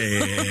it.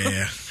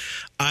 Yeah.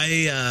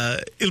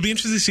 It'll be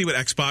interesting to see what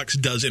Xbox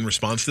does in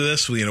response to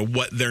this.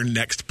 What their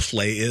next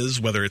play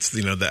is, whether it's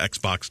the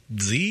Xbox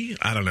Z.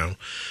 I don't know.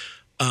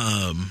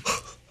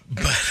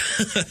 But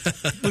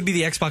It would be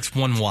the Xbox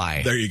One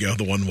Y. there you go,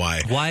 the One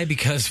Y. Why?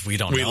 Because we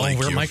don't know. like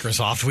We're you.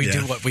 Microsoft. We Yeah.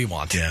 do what we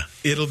want. Yeah,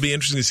 it'll be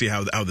interesting to see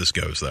how this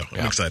goes, though.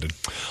 I'm excited.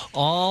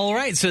 All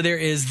right, so there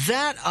is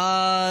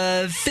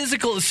that.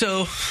 Physical.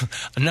 So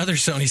another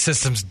Sony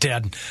system's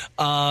dead.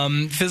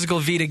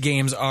 Physical Vita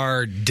games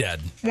are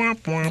dead. Wah,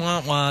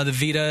 wah. The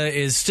Vita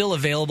is still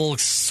available,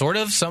 sort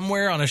of,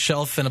 somewhere on a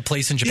shelf in a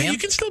place in Japan. Yeah, you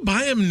can still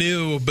buy them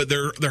new, but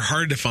they're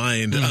hard to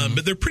find.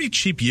 But they're pretty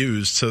cheap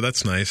used, so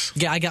that's nice.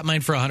 Yeah, I got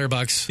mine for $100.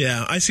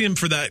 Yeah, I see them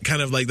for that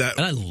kind of like that.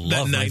 And I that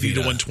love my 90 to Vita.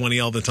 120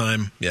 all the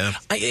time. Yeah,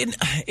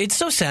 It's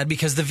so sad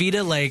because the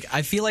Vita,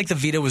 I feel like the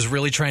Vita was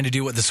really trying to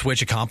do what the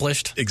Switch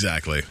accomplished.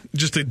 exactly.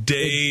 Just a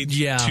day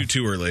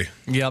too early.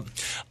 Yep.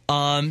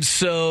 What's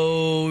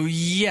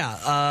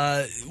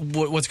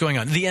going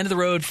on? The end of the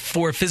road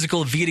for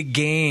physical Vita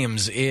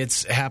games.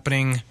 It's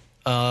happening.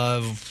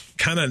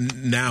 Kind of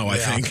now, I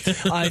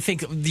think. I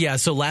think,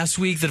 so last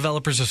week, the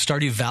developers of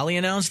Stardew Valley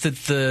announced that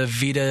the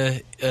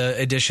Vita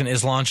edition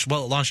is launched.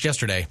 Well, it launched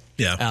yesterday.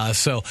 Yeah.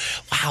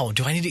 Wow,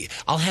 do I need to...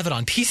 I'll have it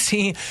on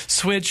PC,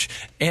 Switch,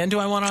 and do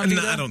I want it on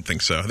Vita? No, I don't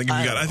think so. I think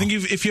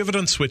if you have it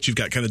on Switch, you've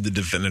got kind of the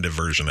definitive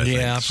version, I think.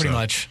 Yeah, pretty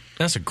much.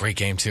 That's a great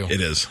game, too.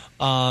 It is.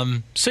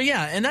 And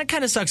that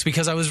kind of sucks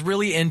because I was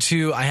really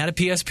I had a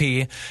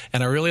PSP,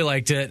 and I really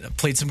liked it. I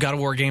played some God of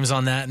War games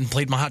on that, and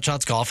played my Hot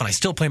Shots Golf, and I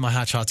still play my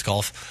Hot Shots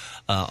Golf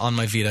on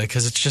my Vita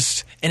because it's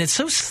just... And it's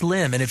so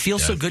slim, and it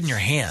feels so good in your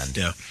hand.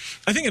 Yeah.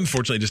 I think,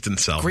 unfortunately, it just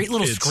didn't sell. Great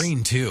little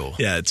screen, too.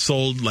 Yeah, it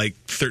sold like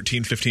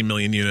 13, 15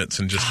 million units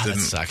and just didn't...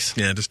 That sucks.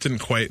 Yeah, just didn't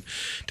quite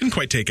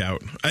take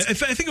out. I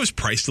think it was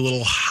priced a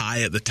little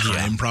high at the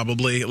time,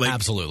 probably.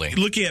 Absolutely.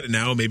 Looking at it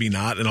now, maybe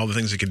not, and all the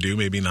things it can do,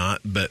 maybe not.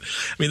 But,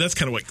 I mean, that's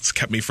kind of what's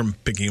kept me from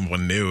picking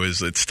one new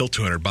is it's still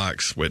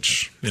 $200,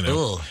 which, when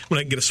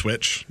I can get a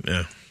Switch,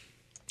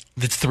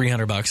 That's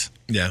 $300.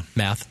 Yeah.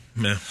 Math.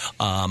 Yeah.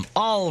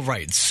 All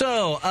right.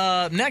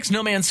 So, next,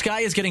 No Man's Sky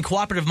is getting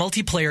cooperative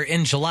multiplayer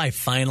in July,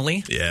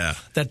 finally. Yeah.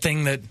 That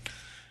thing that...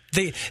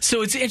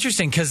 So it's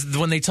interesting because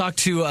when they talked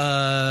to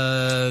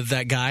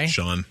that guy...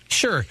 Sean.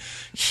 Sure.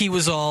 He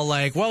was all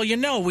like, well,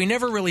 we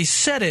never really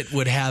said it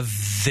would have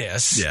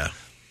this. Yeah.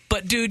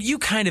 But, dude, you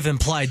kind of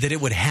implied that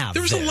it would have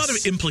There was this. a lot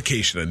of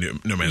implication in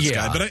No Man's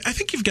Sky, but I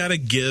think you've got to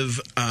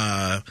give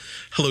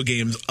Hello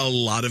Games a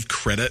lot of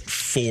credit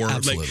for...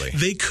 Absolutely. Like,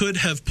 they could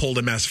have pulled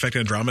a Mass Effect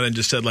Andromeda and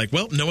just said, like,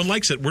 well, no one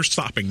likes it. We're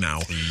stopping now.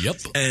 Yep.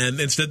 And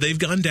instead, they've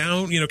gone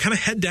down, kind of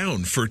head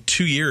down for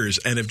 2 years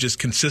and have just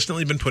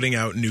consistently been putting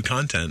out new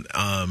content.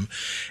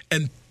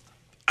 And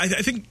I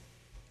think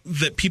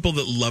that people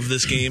that love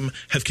this game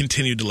have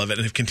continued to love it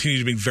and have continued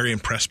to be very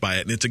impressed by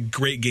it. And it's a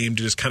great game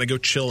to just kind of go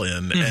chill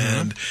in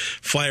and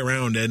fly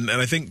around. And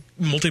I think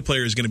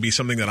multiplayer is going to be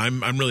something that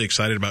I'm really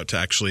excited about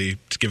to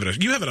give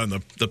it you have it on the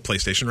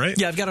PlayStation, right?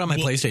 Yeah, I've got it on my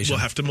PlayStation. We'll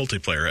have to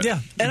multiplayer it. Yeah.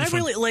 And I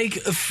really like,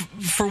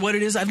 for what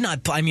it is, I've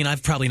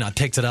probably not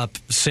picked it up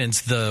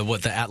since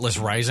the Atlas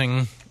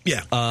Rising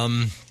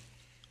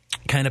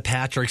kind of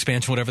patch or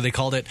expansion, whatever they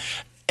called it.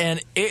 And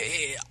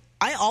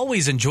I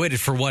always enjoyed it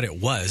for what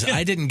it was. Yeah.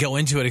 I didn't go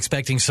into it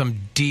expecting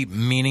some deep,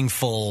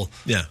 meaningful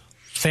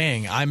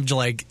thing. I'm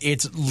like,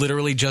 it's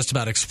literally just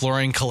about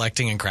exploring,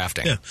 collecting, and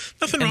crafting. Yeah,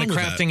 nothing wrong with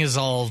that. And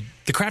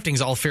the crafting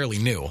is all fairly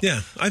new.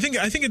 Yeah, I think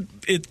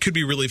it could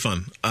be really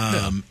fun.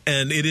 And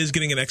it is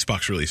getting an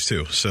Xbox release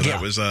too. So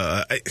that was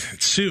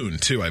soon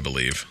too, I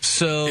believe.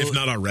 So if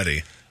not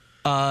already.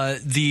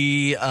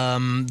 The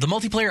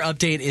multiplayer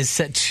update is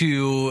set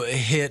to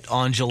hit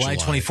on July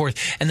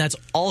 24th, and that's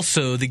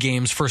also the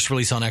game's first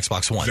release on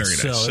Xbox One. Very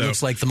nice. So it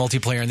looks like the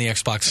multiplayer and the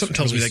Xbox. Something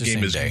tells me that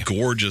game is day.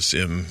 gorgeous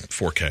in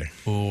 4K.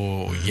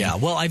 Oh yeah.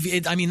 Well, they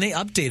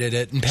updated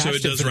it and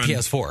patched it for the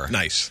PS4.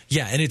 Nice.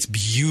 Yeah, and it's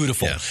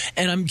beautiful. Yeah.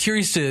 And I'm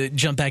curious to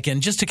jump back in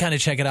just to kind of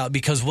check it out,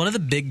 because one of the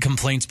big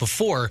complaints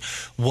before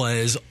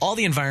was all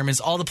the environments,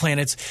 all the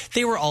planets,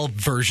 they were all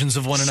versions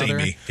of one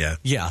another. Samey. Yeah.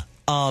 Yeah.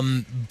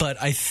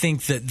 But I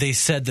think that they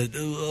said that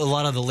a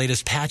lot of the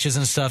latest patches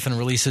and stuff and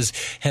releases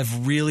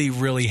have really,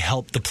 really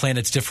helped the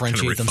planets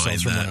differentiate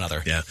themselves from one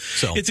another. Yeah.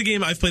 So it's a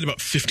game, I've played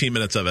about 15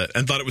 minutes of it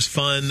and thought it was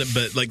fun,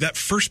 but like that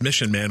first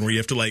mission, man, where you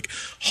have to like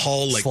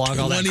haul like slog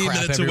 20 all that crap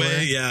minutes everywhere.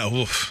 Away. Yeah.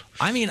 Oof.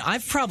 I mean,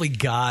 I've probably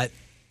got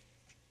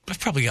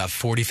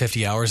 40,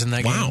 50 hours in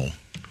that game. Wow.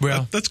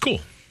 Well, that's cool.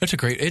 That's a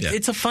great,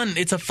 it's a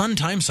fun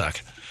time suck.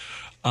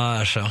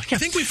 I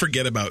think we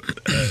forget about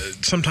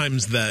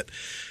sometimes that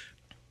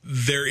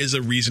there is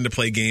a reason to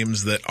play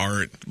games that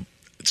aren't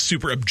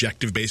super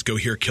objective based. Go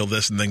here, kill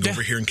this, and then go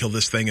over here and kill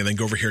this thing, and then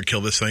go over here and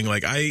kill this thing.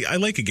 Like I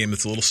like a game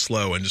that's a little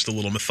slow and just a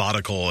little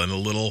methodical and a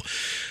little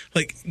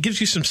like gives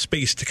you some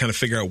space to kind of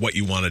figure out what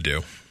you want to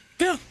do.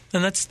 Yeah,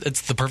 and it's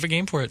the perfect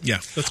game for it. Yeah,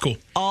 that's cool.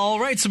 All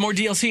right, some more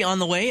DLC on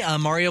the way.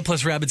 Mario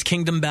plus Rabbids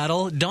Kingdom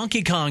Battle.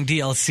 Donkey Kong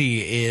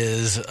DLC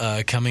is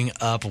coming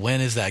up.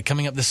 When is that?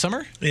 Coming up this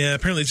summer? Yeah,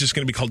 apparently it's just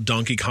going to be called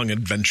Donkey Kong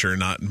Adventure,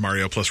 not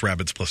Mario plus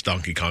Rabbids plus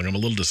Donkey Kong. I'm a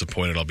little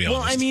disappointed, I'll be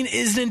honest. Well, I mean,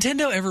 is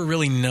Nintendo ever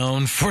really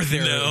known for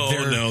their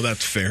No,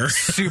 that's fair.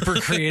 super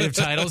creative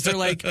titles? They're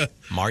like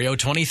Mario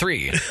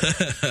 23.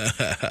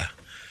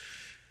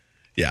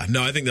 Yeah,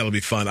 no, I think that'll be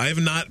fun. I have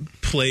not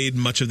played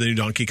much of the new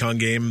Donkey Kong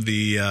game,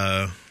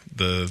 the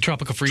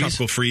Tropical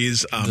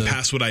Freeze,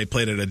 past what I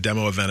played at a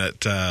demo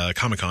event at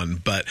Comic-Con,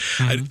 but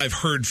I've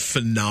heard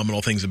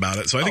phenomenal things about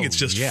it, so I think it's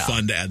just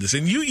fun to add this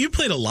in. You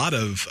played a lot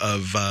of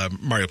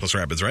Mario plus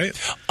Rabbids, right?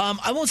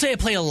 I won't say I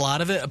played a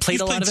lot of it. I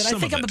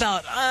think I'm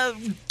about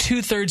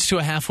 2/3 to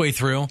a halfway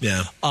through.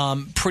 Yeah.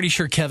 Pretty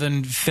sure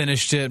Kevin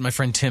finished it. My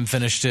friend Tim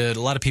finished it.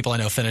 A lot of people I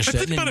know finished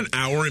it. I played about an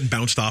hour and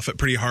bounced off it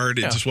pretty hard.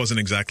 It just wasn't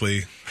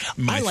exactly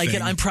my thing. I like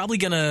it. I'm probably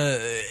going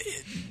to...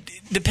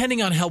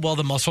 Depending on how well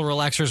the muscle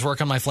relaxers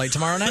work on my flight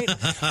tomorrow night,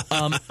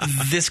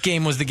 this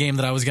game was the game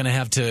that I was going to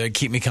have to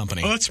keep me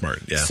company. Oh, that's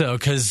smart. Yeah. So,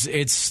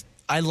 because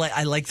I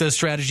like those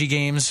strategy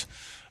games,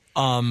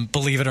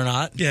 believe it or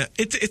not. Yeah,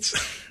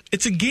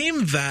 it's a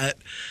game that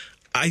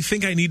I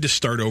think I need to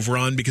start over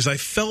on, because I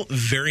felt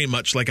very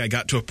much like I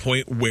got to a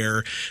point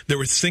where there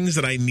were things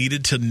that I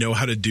needed to know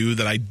how to do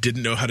that I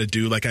didn't know how to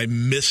do. Like I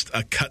missed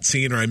a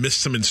cutscene, or I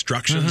missed some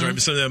instructions, or I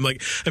missed something. I'm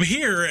like, I'm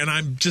here and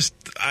I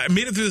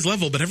made it through this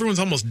level, but everyone's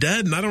almost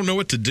dead and I don't know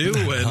what to do.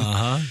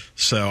 And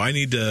so I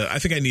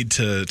think I need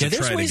to try it again.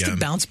 There's ways to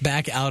bounce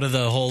back out of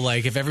the whole,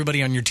 like, if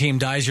everybody on your team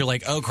dies, you're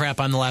like, oh crap,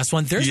 I'm the last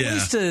one. There's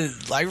ways to,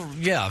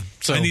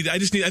 so I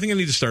think I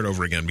need to start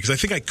over again, because I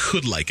think I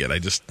could like it. I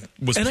just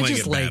was playing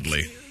it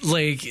badly.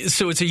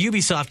 So it's a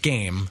Ubisoft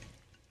game,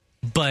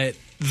 but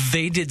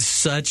they did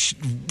such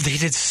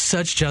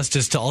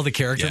justice to all the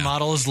character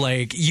models.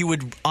 Like, you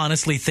would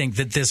honestly think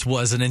that this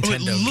was a Nintendo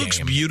game. It looks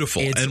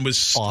beautiful and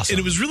was awesome. And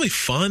it was really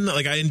fun.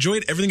 Like, I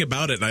enjoyed everything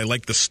about it, and I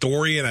liked the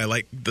story, and I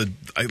think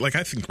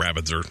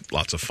Rabbids are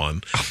lots of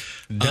fun.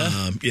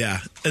 Yeah.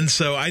 And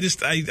so I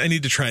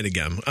need to try it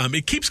again.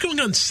 It keeps going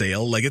on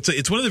sale. Like,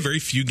 it's one of the very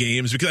few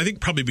games, because I think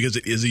probably because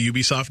it is a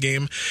Ubisoft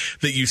game,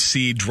 that you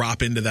see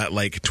drop into that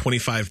like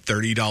 $25,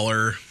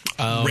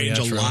 $30 range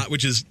a lot,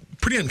 which is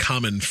pretty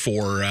uncommon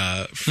for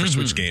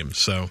Switch games.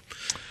 So,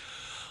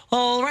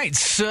 all right.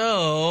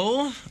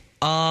 So,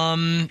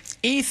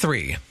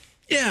 E3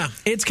 Yeah.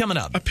 It's coming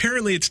up.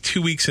 Apparently it's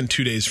 2 weeks and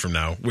 2 days from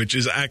now, which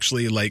is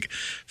actually like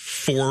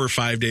 4 or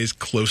 5 days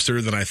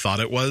closer than I thought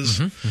it was.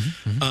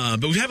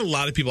 But we've had a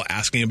lot of people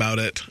asking about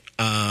it.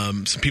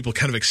 Some people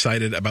kind of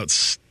excited about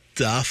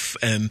stuff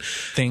and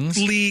things,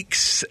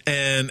 leaks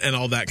and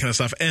all that kind of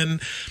stuff.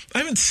 And I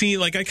haven't seen,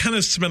 like, I kind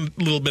of spent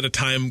a little bit of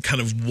time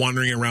kind of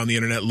wandering around the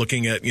internet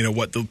looking at,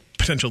 what the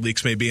potential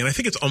leaks may be. And I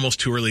think it's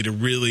almost too early to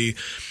really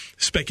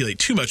speculate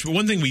too much. But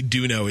one thing we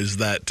do know is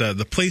that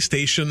the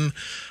PlayStation,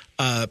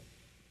 at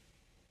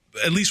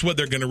least what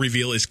they're going to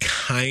reveal, is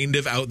kind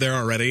of out there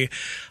already.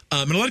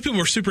 And a lot of people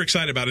were super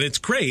excited about it. It's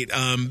great.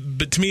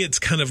 But to me, it's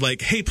kind of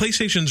like, hey,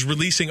 PlayStation's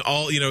releasing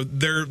all,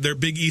 their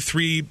big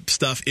E3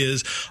 stuff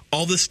is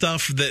all the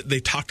stuff that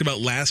they talked about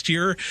last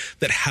year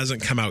that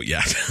hasn't come out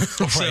yet.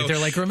 Right. They're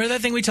like, remember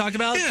that thing we talked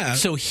about? Yeah.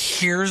 So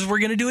we're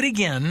going to do it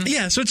again.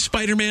 Yeah. So it's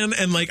Spider-Man.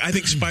 And I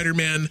think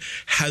Spider-Man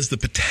has the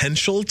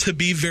potential to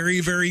be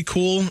very, very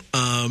cool.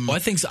 Well, I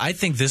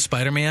think this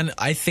Spider-Man,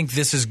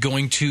 this is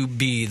going to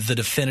be the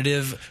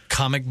definitive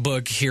comic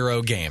book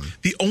hero game.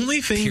 The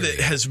only thing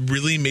that has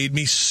really made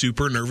me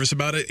super nervous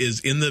about it is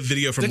in the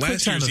video from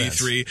last year's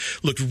E3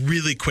 looked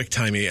really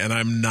quick-timey, and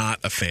I'm not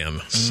a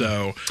fan.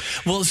 So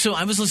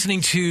I was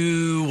listening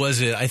to,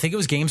 I think it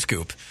was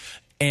GameScoop,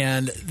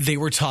 and they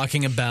were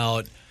talking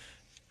about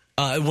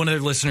one of their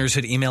listeners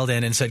had emailed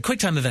in and said,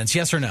 QuickTime events,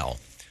 yes or no?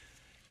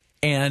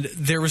 And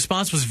their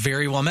response was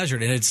very well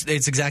measured, and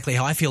it's exactly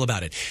how I feel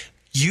about it.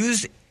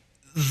 Used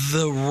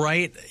the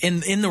right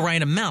in the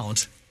right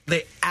amount,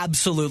 they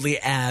absolutely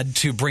add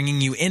to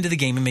bringing you into the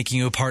game and making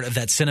you a part of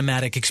that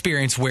cinematic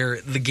experience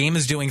where the game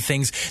is doing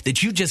things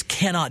that you just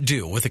cannot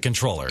do with a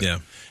controller. Yeah.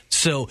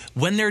 So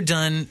when they're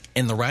done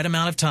in the right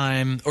amount of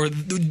time, or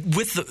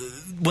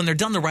when they're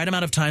done the right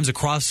amount of times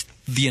across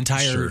the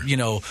entire,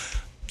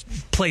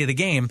 play of the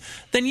game,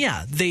 then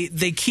yeah,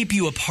 they keep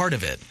you a part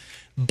of it.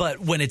 But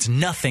when it's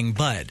nothing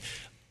but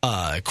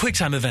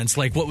QuickTime events,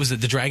 like what was it,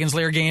 the Dragon's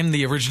Lair game,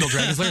 the original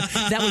Dragon's Lair?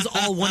 That was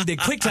all one big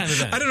QuickTime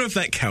event. I don't know if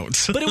that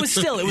counts. But it was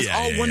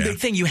all one big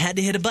thing. You had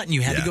to hit a button.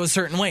 You had to go a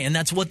certain way. And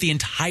that's what the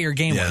entire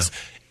game was.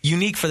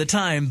 Unique for the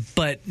time,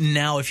 but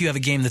now if you have a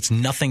game that's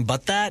nothing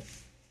but that,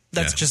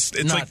 that's just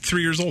it's like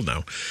 3 years old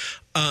now.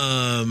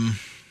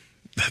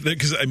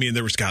 Because,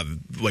 there was,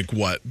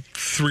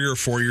 3 or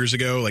 4 years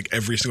ago,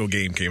 every single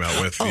game came out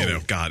with,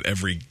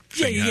 every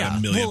thing had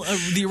a million. Well,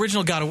 the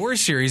original God of War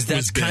series,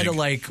 that's kind of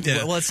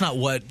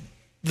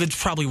that's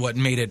probably what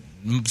made it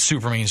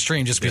super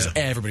mainstream, just because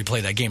everybody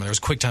played that game, and there was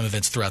QuickTime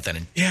events throughout that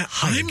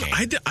entire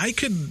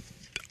game.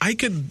 I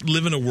could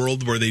live in a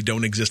world where they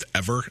don't exist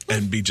ever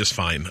and be just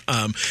fine.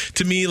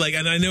 To me,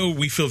 and I know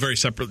we feel very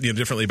separate,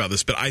 differently about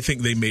this, but I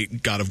think they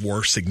make God of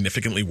War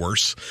significantly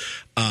worse.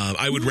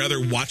 I would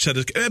rather watch that.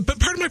 But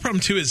part of my problem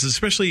too is,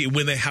 especially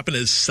when they happen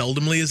as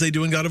seldomly as they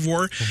do in God of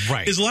War,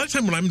 right? Is a lot of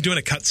time when I'm doing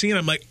a cutscene,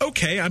 I'm like,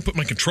 okay, I put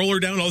my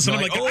controller down. All of a sudden,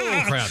 I'm like,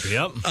 oh crap,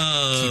 yep,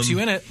 keeps you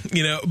in it,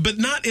 but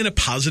not in a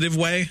positive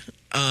way.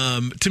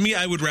 To me,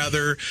 I would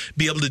rather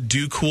be able to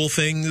do cool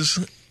things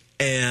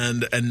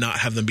and not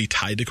have them be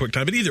tied to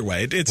QuickTime. But either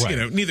way, it's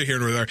neither here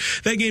nor there.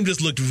 That game just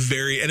looked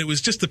and it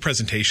was just the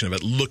presentation of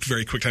it looked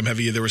very QuickTime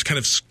heavy. There was kind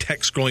of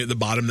text scrolling at the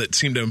bottom that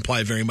seemed to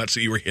imply very much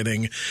that you were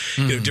hitting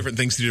different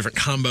things through different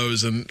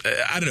combos, and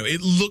I don't know.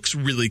 It looks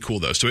really cool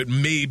though, so it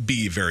may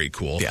be very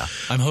cool. Yeah,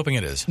 I'm hoping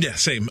it is. Yeah,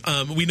 same.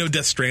 We know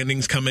Death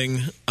Stranding's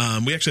coming.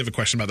 We actually have a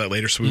question about that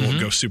later, so we won't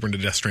go super into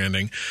Death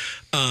Stranding.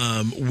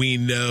 We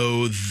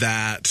know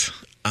that.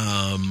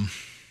 Oh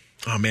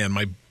man,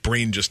 my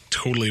brain just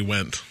totally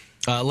went.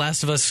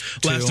 Last of Us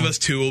 2. Last of Us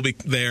 2 will be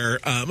there.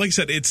 Like I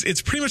said,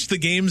 it's pretty much the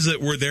games that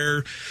were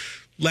there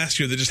last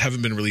year that just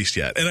haven't been released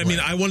yet.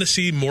 And I want to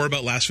see more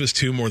about Last of Us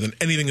 2 more than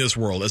anything in this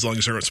world, as long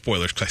as there aren't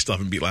spoilers, because I still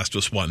haven't beat Last of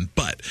Us 1.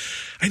 But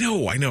I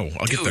know.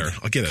 I'll get there.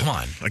 I'll get it. Come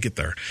on. I'll get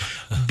there.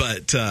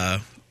 But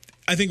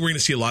I think we're going to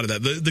see a lot of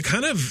that. The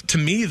kind of, to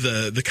me,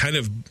 the kind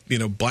of,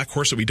 black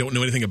horse that we don't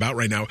know anything about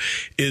right now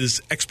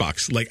is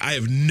Xbox. I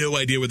have no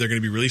idea what they're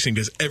going to be releasing,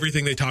 because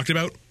everything they talked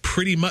about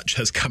pretty much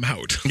has come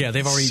out. Yeah,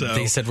 they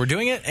said we're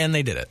doing it, and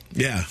they did it.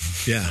 Yeah.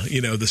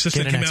 The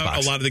system came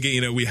out. A lot of the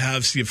game, we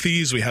have Sea of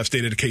Thieves, we have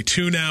State of Decay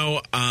 2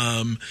 now.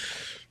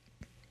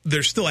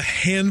 There's still a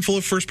handful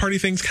of first party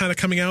things kind of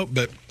coming out,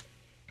 but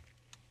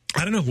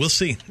I don't know. We'll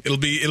see. It'll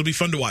be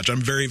fun to watch. I'm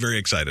very, very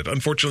excited.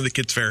 Unfortunately, the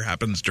kids' fair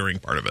happens during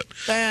part of it.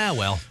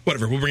 Well.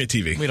 Whatever. We'll bring a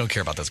TV. We don't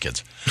care about those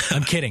kids.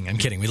 I'm kidding.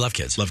 We love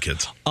kids. Love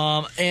kids.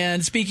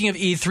 And speaking of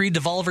E3,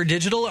 Devolver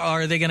Digital,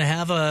 are they going to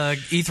have a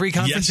E3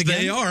 conference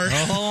again? Yes, they are.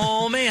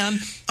 Oh, man.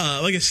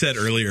 Like I said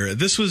earlier,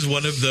 this was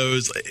one of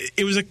those.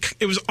 It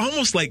was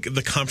almost like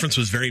the conference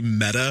was very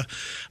meta.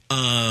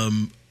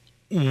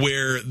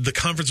 Where the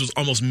conference was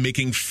almost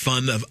making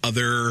fun of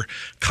other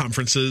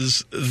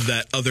conferences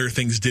that other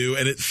things do,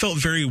 and it felt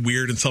very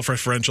weird and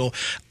self-referential.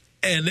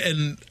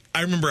 And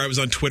I remember I was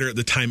on Twitter at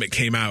the time it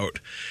came out,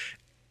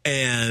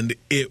 and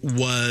it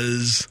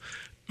was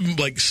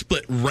like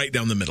split right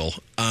down the middle,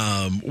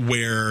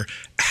 where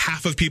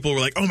half of people were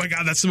like, oh my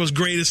God, that's the most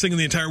greatest thing in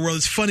the entire world.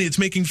 It's funny. It's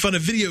making fun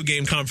of video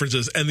game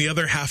conferences. And the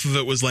other half of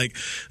it was like,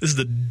 this is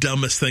the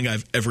dumbest thing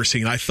I've ever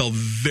seen. I fell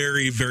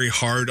very, very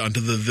hard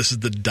onto this is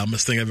the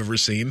dumbest thing I've ever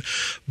seen.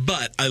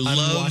 But I'm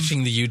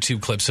watching the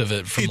YouTube clips of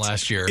it from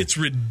last year. It's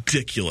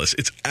ridiculous.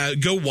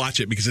 Go watch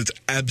it because it's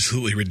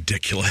absolutely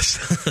ridiculous.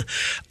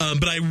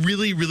 But I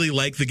really, really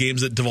like the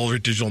games that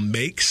Devolver Digital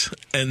makes.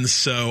 And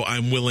so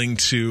I'm willing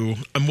to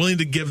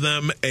give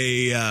them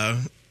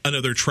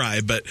another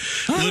try, but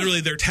literally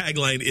their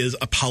tagline is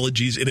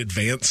apologies in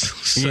advance.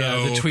 So,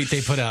 yeah, the tweet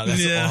they put out,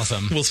 that's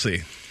awesome. We'll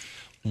see.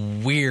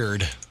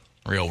 Weird.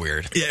 Real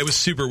weird. Yeah, it was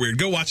super weird.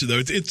 Go watch it, though.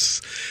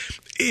 It's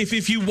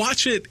if you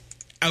watch it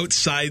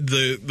outside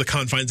the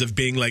confines of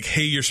being like,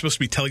 hey, you're supposed to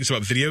be telling us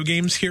about video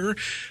games here,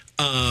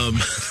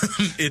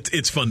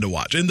 it's fun to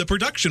watch. And the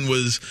production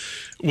was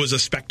a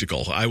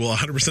spectacle. I will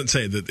 100%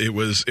 say that it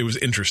was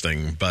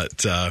interesting,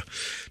 but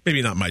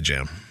maybe not my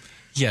jam.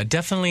 Yeah,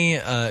 definitely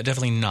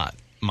not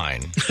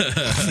mine.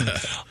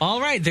 All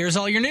right, there's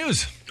all your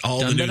news. All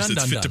the news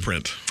that's fit to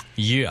print.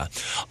 Yeah.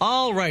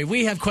 All right,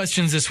 we have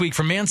questions this week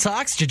from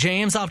Mansox to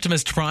James,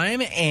 Optimus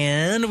Prime,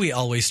 and we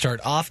always start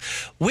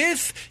off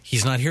with,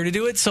 he's not here to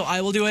do it, so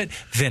I will do it,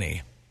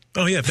 Vinny.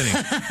 Oh, yeah, Vinny.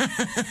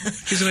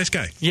 He's a nice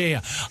guy.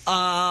 Yeah.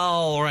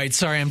 All right,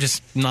 sorry, I'm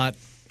just not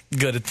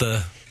good at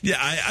the... Yeah,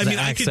 I mean,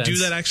 I could do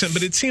that accent,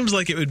 but it seems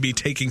like it would be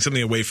taking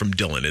something away from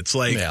Dylan. It's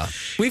like... Yeah.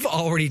 We've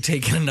already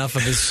taken enough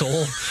of his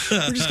soul.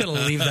 We're just going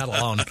to leave that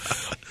alone.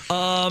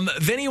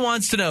 Vinny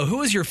wants to know,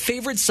 who is your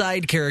favorite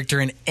side character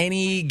in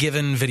any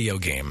given video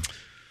game?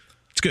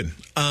 It's good.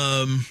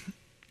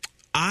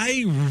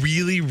 I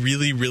really,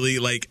 really, really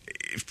like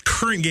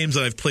current games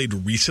that I've played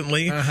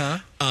recently.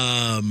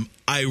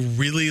 I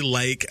really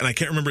like, and I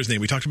can't remember his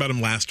name. We talked about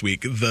him last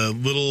week. The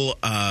little...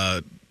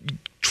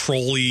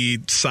 trolley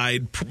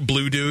side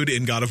blue dude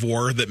in God of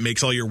War that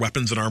makes all your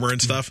weapons and armor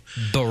and stuff.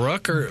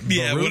 Baruch or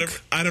yeah, Baruch? whatever.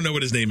 I don't know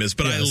what his name is,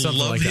 but I love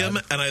like him,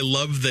 and I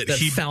love that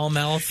he foul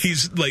mouth.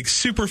 He's like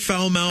super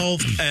foul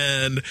mouth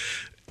and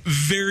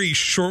very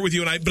short with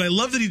you, but I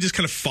love that he just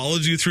kind of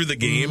follows you through the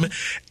game.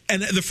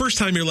 And the first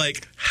time you're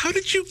like, how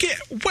did you get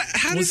what?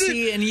 How did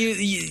it? And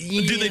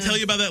you do they tell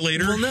you about that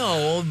later? Well,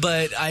 no,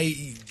 but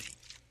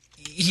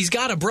he's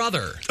got a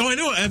brother. Oh, I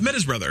know. I've met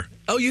his brother.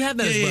 Oh, you have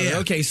met his brother. Yeah.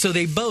 Okay, so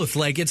they both,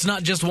 like, it's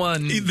not just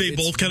one. They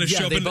both kind of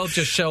show up. They both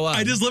just show up.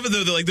 I just love it,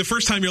 though, that, like, the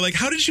first time you're like,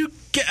 how did you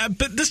get...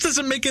 But this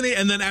doesn't make any...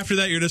 And then after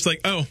that, you're just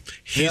like, oh,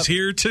 he's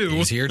here, too.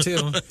 He's here, too.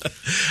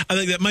 I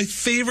think that my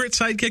favorite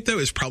sidekick, though,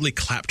 is probably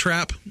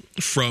Claptrap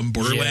from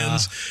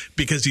Borderlands,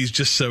 because he's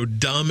just so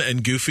dumb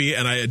and goofy,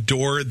 and I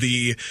adore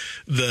the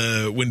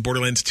when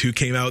Borderlands 2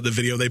 came out, the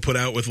video they put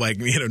out with, like,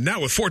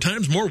 now with 4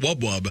 times more wub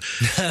wub.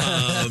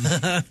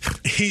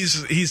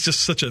 He's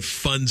just such a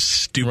fun,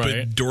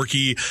 stupid,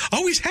 dorky,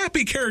 always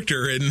happy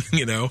character, and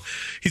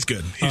he's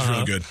good. He's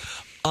really good.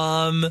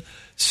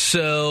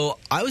 So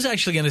I was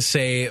actually going to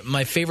say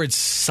my favorite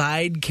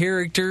side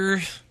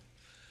character.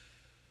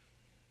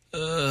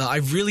 I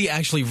really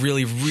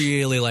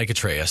like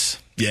Atreus.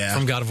 Yeah,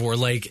 from God of War.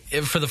 Like,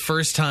 for the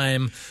first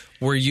time,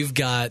 where you've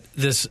got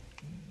this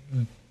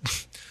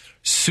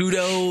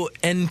pseudo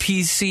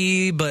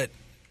NPC, but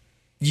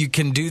you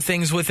can do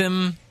things with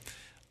him.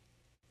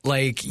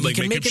 Like, you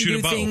can make him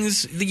do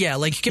things. Yeah,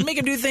 like, you can make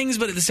him do things,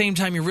 but at the same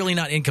time, you're really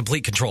not in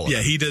complete control of him.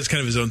 Yeah, he does kind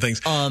of his own things.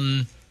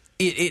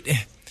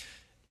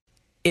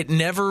 It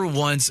never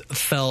once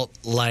felt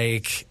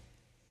like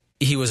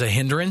he was a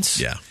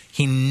hindrance. Yeah.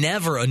 He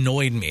never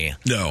annoyed me.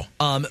 No.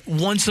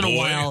 Once in a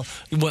while,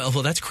 well,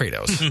 that's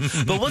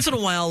Kratos. But once in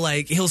a while,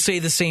 like, he'll say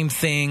the same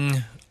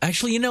thing.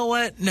 Actually, you know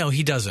what? No,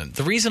 he doesn't.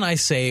 The reason I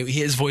say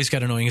his voice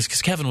got annoying is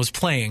because Kevin was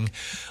playing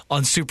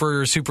on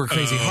super, super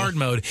crazy hard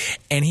mode,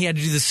 and he had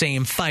to do the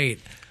same fight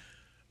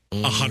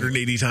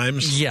 180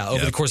 times? Yeah,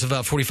 over the course of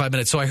about 45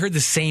 minutes. So I heard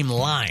the same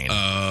line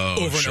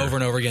over and over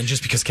and over again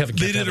just because Kevin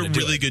kept They did a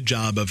really good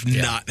job of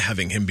not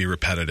having him be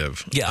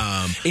repetitive.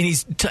 Yeah. And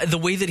he's the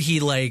way that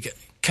he, like,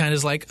 kind of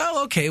is like,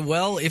 oh, okay,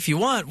 well, if you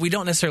want, we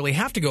don't necessarily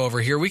have to go over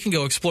here. We can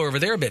go explore over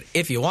there a bit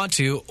if you want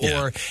to.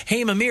 Or,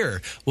 hey,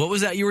 Mimir, what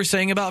was that you were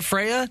saying about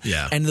Freya?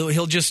 Yeah. And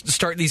he'll just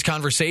start these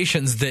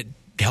conversations that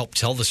help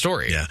tell the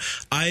story. Yeah.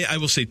 I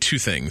will say 2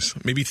 things,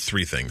 maybe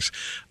 3 things.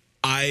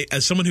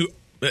 As someone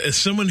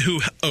who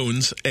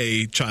owns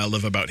a child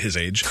of about his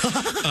age,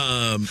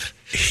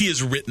 he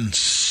is written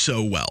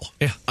so well.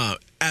 Yeah.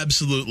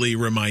 Absolutely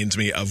reminds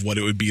me of what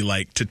it would be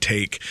like to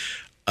take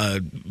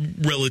a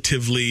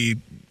relatively,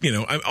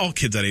 all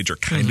kids that age are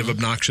kind of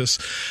obnoxious,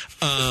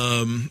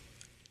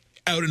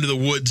 out into the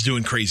woods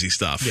doing crazy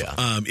stuff.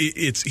 Yeah.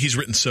 He's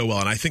written so well.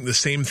 And I think the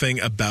same thing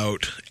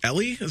about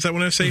Ellie, is that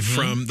what I say,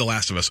 from The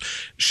Last of Us.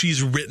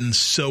 She's written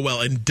so well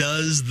and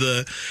does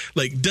the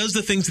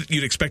things that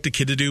you'd expect a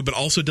kid to do, but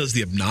also does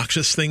the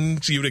obnoxious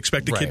things you would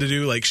expect a kid to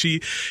do. Like,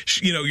 she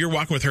you're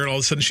walking with her and all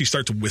of a sudden she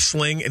starts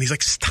whistling and he's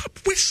like, stop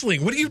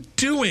whistling. What are you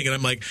doing? And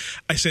I'm like,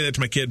 I say that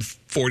to my kid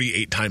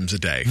 48 times a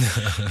day.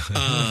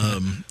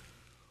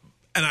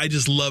 And I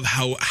just love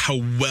how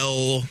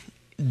well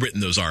written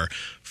those are.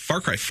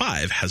 Far Cry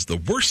 5 has the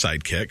worst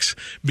sidekicks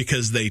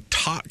because they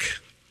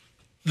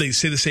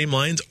say the same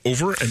lines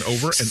over and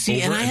over and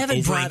over and I haven't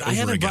and over brought and over I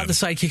haven't again. brought the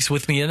sidekicks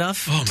with me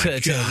enough to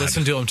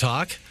listen to them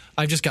talk.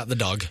 I've just got the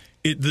dog.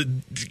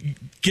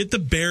 Get the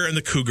bear and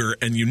the cougar,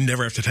 and you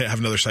never have to have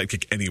another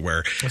sidekick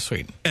anywhere. That's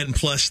sweet. And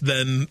plus,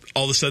 then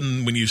all of a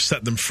sudden, when you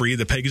set them free,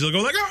 the Peggies will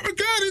go like, "Oh my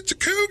God, it's a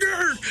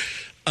cougar!"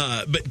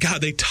 But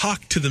God, they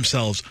talk to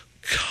themselves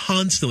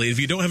constantly. If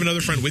you don't have another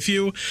friend with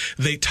you,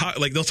 they talk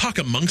they'll talk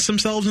amongst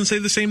themselves and say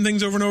the same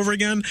things over and over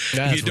again.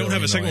 That's if you don't really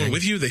have a second annoying. one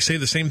with you, they say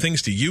the same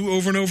things to you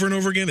over and over and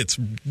over again. It's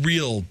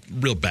real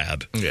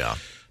bad. Yeah.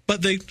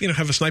 But they,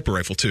 have a sniper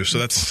rifle too, so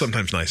that's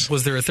sometimes nice.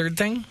 Was there a third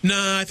thing? No,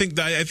 I think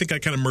I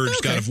kind of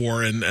merged God of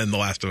War and The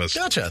Last of Us.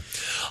 Gotcha.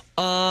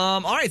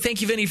 All right,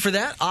 thank you, Vinny, for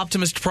that.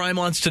 Optimist Prime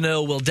wants to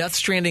know, will Death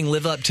Stranding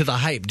live up to the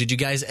hype? Did you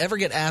guys ever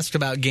get asked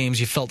about games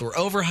you felt were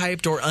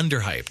overhyped or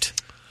underhyped?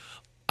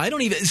 I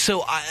don't even...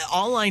 So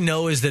all I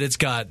know is that it's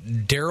got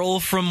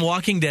Daryl from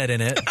Walking Dead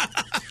in it.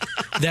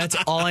 That's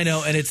all I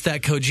know, and it's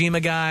that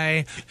Kojima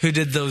guy who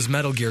did those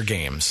Metal Gear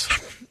games.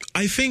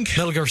 I think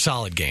Metal Gear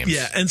Solid games.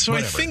 Yeah, and so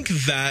Whatever. I think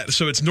that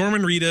it's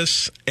Norman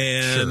Reedus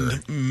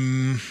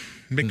and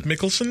Mick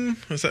Mickelson.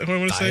 Is that who I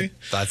want to say?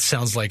 That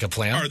sounds like a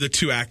plan. Are the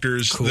two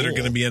actors that are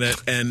going to be in it,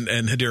 and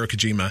Hideo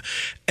Kojima.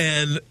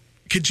 And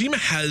Kojima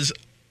has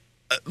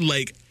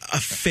a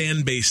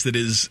fan base that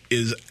is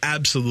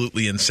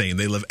absolutely insane.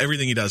 They love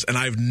everything he does, and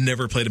I've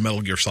never played a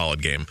Metal Gear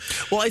Solid game.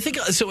 Well, I think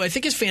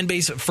his fan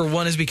base, for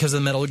one, is because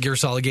of the Metal Gear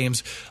Solid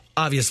games,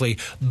 obviously.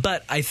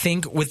 But I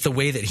think with the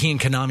way that he and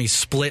Konami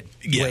split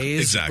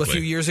ways a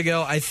few years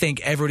ago, I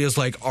think everybody was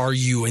like, "Are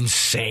you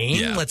insane?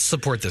 Yeah. Let's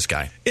support this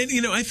guy." And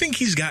I think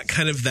he's got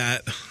kind of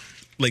that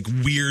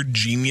weird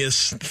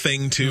genius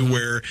thing too,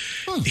 where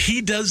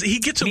he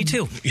gets Me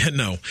too. Yeah,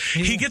 no,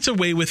 he gets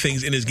away with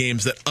things in his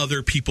games that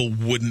other people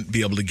wouldn't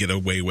be able to get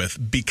away with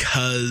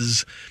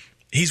because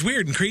he's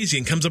weird and crazy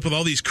and comes up with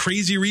all these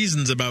crazy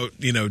reasons about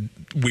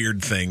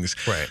weird things.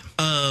 Right.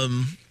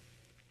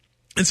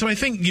 And so I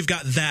think you've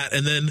got that.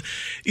 And then,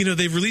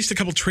 they've released a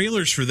couple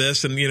trailers for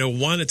this. And,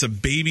 one, it's a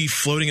baby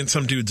floating in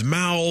some dude's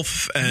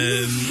mouth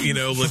and,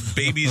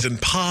 babies in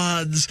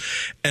pods.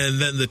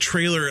 And then the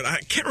trailer, and I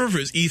can't remember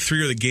if it was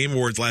E3 or the Game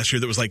Awards last year,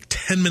 that was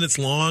 10 minutes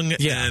long.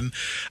 Yeah. And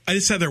I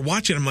just sat there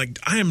watching. I'm like,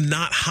 I am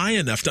not high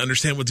enough to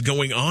understand what's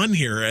going on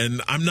here.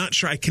 And I'm not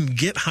sure I can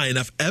get high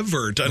enough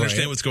ever to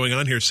understand what's going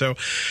on here. So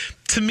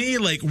to me,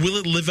 will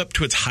it live up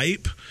to its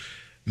hype?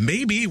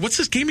 Maybe. What's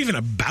this game even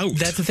about?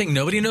 That's the thing.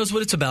 Nobody knows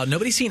what it's about.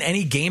 Nobody's seen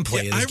any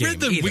gameplay of this game. I read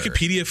the either.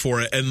 Wikipedia for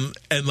it, and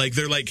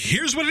they're like,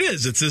 here's what it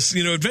is. It's this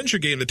adventure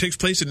game that takes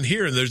place in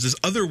here, and there's this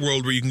other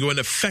world where you can go and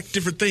affect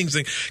different things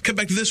and come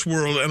back to this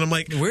world. And I'm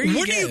like, what are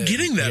you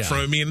getting that from?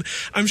 I mean,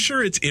 I'm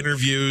sure it's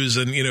interviews,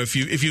 and if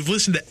you've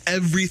listened to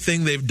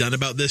everything they've done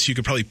about this, you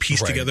could probably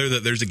piece together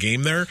that there's a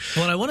game there.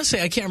 Well, I want to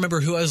say I can't remember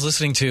who I was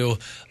listening to.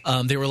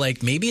 They were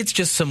like, maybe it's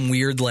just some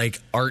weird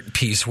art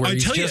piece where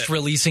he's just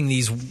releasing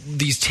these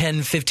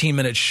 10,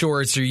 15-minute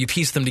shorts, or you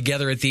piece them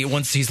together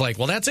once he's like,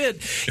 well, that's it.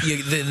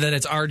 Then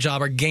it's our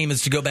job, our game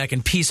is to go back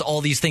and piece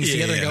all these things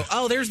together and go,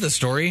 oh, there's the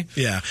story.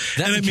 Yeah.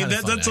 And I mean,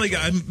 that's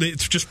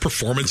it's just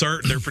performance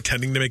art. They're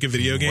pretending to make a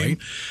video game.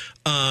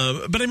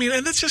 But I mean,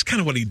 and that's just kind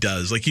of what he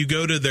does. You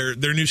go to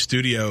their new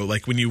studio,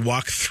 when you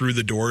walk through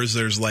the doors,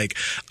 there's a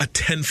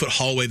 10-foot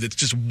hallway that's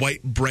just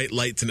white, bright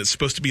lights, and it's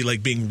supposed to be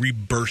being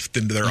rebirthed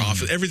into their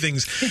office.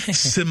 Everything's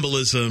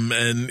symbolism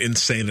and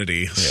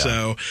insanity. Yeah.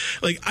 So,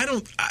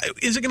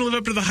 is it going to live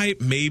up to the hype?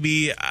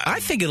 Maybe. I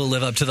think it'll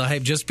live up to the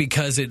hype just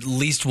because at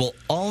least we'll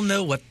all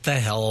know what the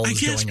hell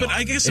is going on.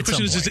 I guess the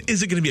question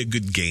is it going to be a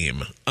good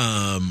game?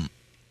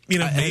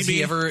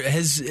 Maybe.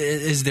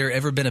 Has there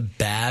ever been a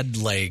bad,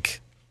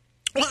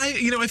 Well,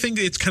 I think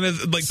it's kind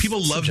of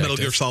people love Metal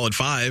Gear Solid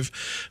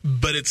 5,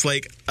 but it's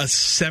a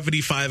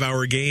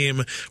 75-hour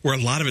game where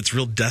a lot of it's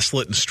real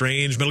desolate and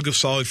strange. Metal Gear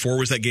Solid 4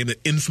 was that game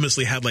that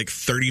infamously had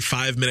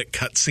 35-minute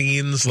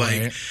cutscenes.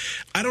 Right.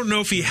 I don't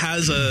know if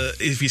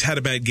he's had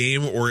a bad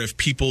game or if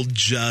people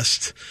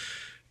just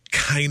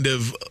kind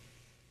of,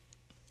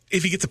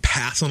 if he gets a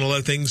pass on a lot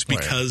of things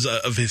because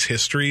of his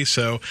history.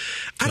 So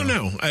I don't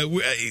know.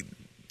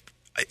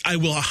 I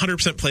will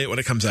 100% play it when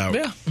it comes out.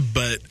 Yeah.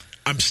 But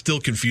I'm still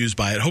confused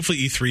by it. Hopefully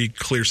E3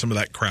 clears some of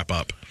that crap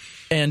up.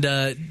 And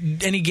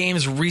any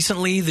games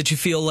recently that you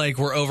feel like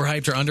were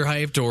overhyped or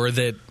underhyped, or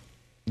that,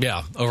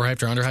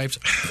 overhyped or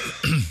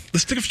underhyped? The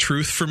Stick of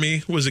Truth for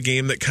me was a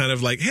game that kind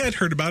of hey, I'd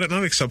heard about it, and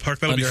I think South Park,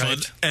 that would be fun.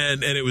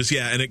 And it was,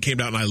 and it came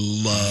out, and I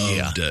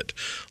loved it.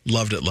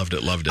 Loved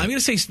it. I'm going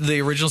to say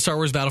the original Star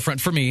Wars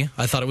Battlefront for me.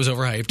 I thought it was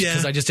overhyped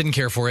because I just didn't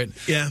care for it.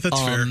 Yeah,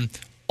 that's fair.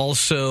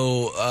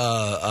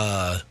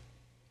 Also,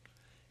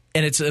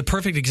 and it's a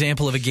perfect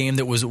example of a game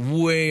that was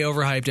way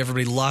overhyped.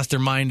 Everybody lost their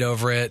mind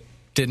over it.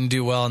 didn't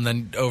do well, and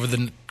then over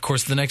the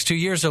course of the next 2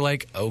 years, they're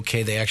like,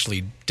 okay, they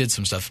actually did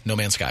some stuff. No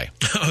Man's Sky.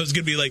 I was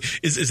going to be like,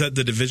 is that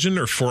The Division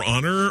or For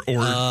Honor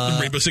or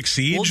Rainbow Six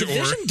Siege? Well,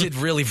 Division did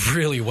really,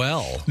 really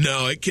well.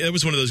 No, it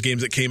was one of those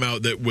games that came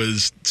out that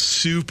was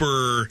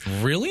super.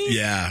 Really?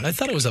 Yeah. I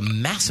thought it was a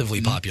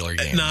massively popular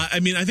game. No, I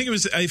mean, I think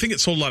it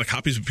sold a lot of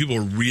copies, but people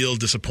were real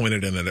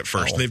disappointed in it at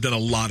first. Oh. They've done a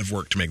lot of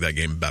work to make that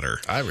game better.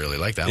 I really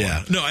like that one.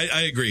 Yeah. No,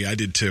 I agree. I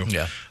did too.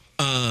 Yeah.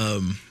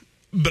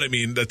 But I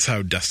mean, that's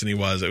how Destiny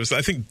was.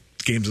 I think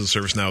games as a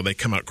service now, they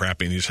come out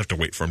crappy and you just have to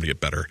wait for them to get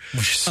better.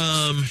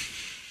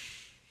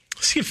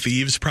 Sea of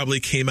Thieves probably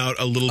came out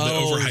a little bit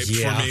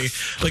overhyped for me.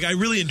 Like, I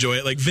really enjoy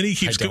it. Like, Vinny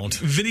keeps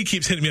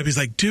hitting me up. He's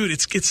like, dude,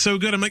 it's so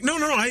good. I'm like, no,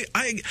 I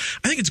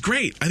think it's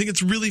great. I think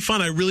it's really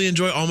fun. I really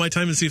enjoy all my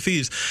time in Sea of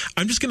Thieves.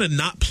 I'm just going to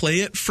not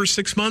play it for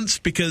 6 months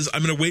because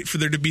I'm going to wait for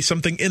there to be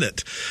something in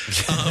it.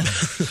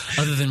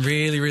 Other than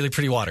really, really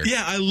pretty water.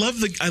 Yeah, I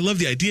love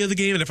the idea of the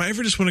game. And if I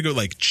ever just want to go,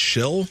 like,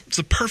 chill, it's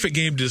a perfect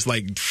game to just,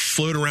 like,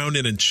 float around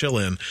in and chill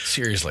in.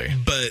 Seriously.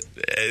 But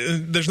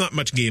there's not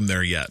much game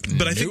there yet.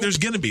 But I think there's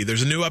going to be.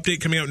 There's a new update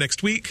coming out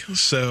next week,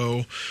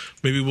 so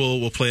maybe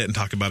we'll play it and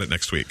talk about it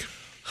next week.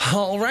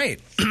 All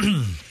right.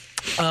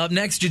 Up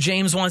next,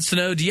 James wants to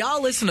know, do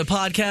y'all listen to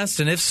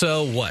podcasts, and if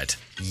so, what?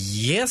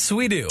 Yes,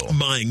 we do.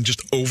 Mine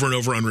just over and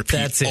over on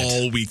repeat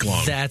all week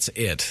long. That's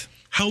it.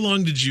 How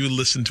long did you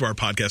listen to our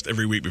podcast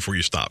every week before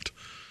you stopped?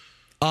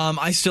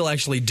 I still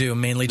actually do,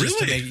 mainly just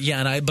to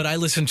make but I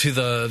listen to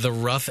the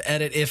rough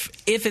edit if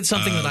it's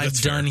something that I've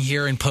done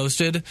here and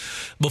posted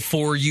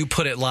before you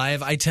put it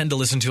live. I tend to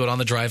listen to it on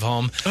the drive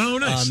home. Oh,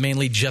 nice.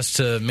 Mainly just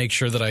to make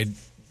sure that I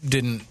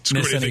didn't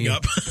miss any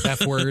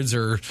F words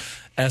or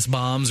S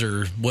bombs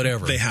or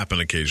whatever. They happen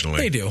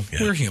occasionally. They do. Yeah.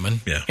 We're human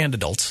and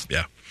adults.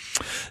 Yeah.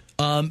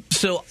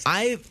 So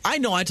I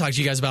know I talk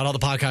to you guys about all the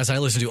podcasts I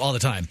listen to all the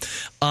time.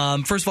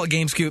 First of all,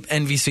 GameScoop,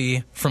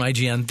 NVC from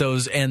IGN,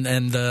 those and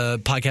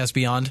the podcast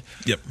Beyond.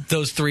 Yep.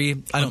 Those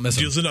three, I don't miss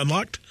them. Is it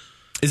Unlocked?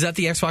 Is that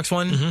the Xbox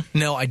one? Mm-hmm.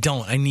 No, I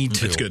don't. I need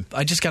to. It's good.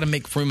 I just got to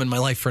make room in my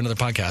life for another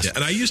podcast. Yeah,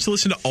 and I used to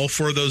listen to all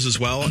four of those as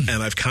well, and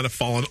I've kind of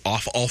fallen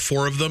off all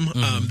four of them.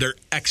 Mm-hmm. They're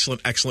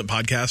excellent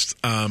podcasts.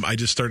 I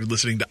just started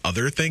listening to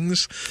other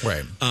things.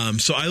 Right.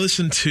 So I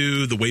listened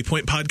to the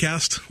Waypoint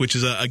podcast, which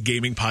is a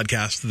gaming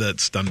podcast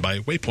that's done by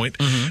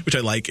Waypoint, which I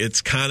like.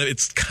 It's kind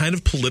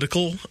of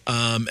political,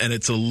 and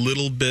it's a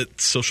little bit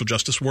social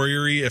justice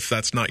warrior-y, if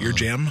that's not your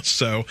jam.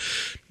 So,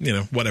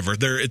 whatever.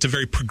 It's a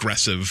very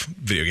progressive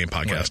video game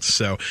podcast. Right.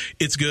 So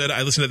it's good.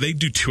 I listen to. They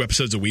do 2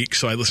 episodes a week,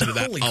 so I listen to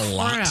that a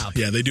lot.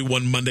 Yeah, they do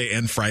one Monday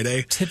and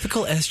Friday.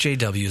 Typical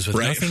SJWs with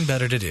nothing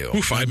better to do.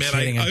 Oof, I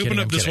opened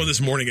up this one this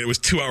morning, and it was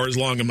 2 hours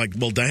long. I'm like,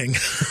 well, dang. Wow.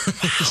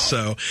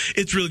 So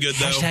it's really good,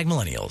 though. Hashtag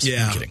millennials.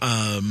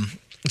 Yeah.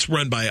 It's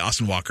run by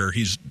Austin Walker.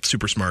 He's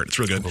super smart. It's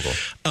real good. Cool.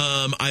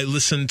 I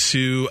listened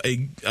to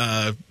a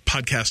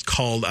podcast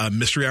called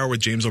Mystery Hour with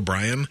James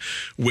O'Brien,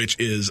 which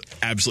is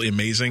absolutely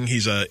amazing.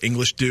 He's an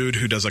English dude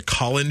who does a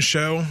call-in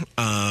show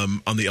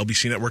on the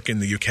LBC network in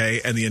the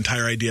UK, and the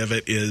entire idea of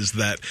it is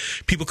that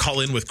people call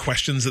in with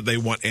questions that they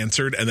want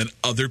answered, and then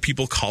other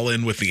people call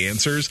in with the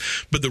answers,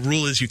 but the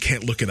rule is you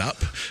can't look it up,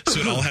 so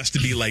it all has to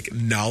be like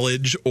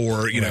knowledge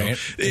or,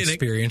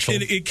 experiential.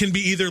 It can be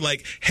either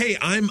like, hey,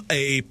 I'm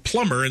a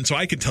plumber, and so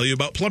I can tell you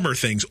about plumber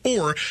things,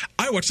 or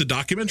I watched a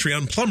documentary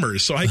on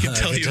plumbers, so I can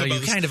tell you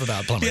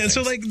about plumber things.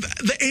 So like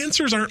the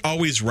answers aren't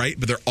always right,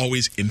 but they're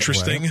always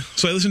interesting. Right.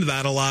 So I listen to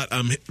that a lot.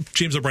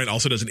 James O'Brien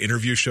also does an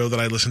interview show that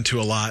I listen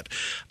to a lot.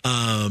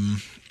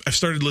 I've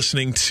started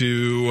listening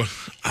to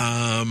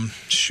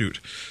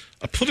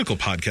a political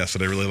podcast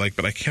that I really like,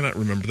 but I cannot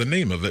remember the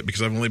name of it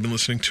because I've only been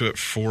listening to it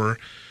for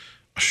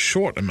a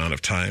short amount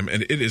of time,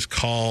 and it is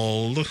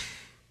called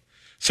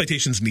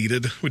Citations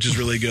Needed, which is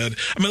really good.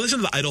 I listen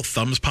to the Idle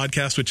Thumbs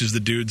podcast, which is the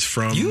dudes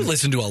from... You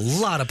listen to a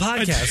lot of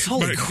podcasts.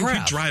 Holy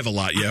crap. We drive a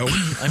lot, yo.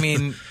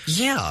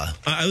 Yeah.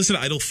 I listen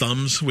to Idle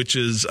Thumbs, which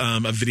is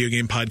a video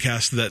game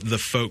podcast that the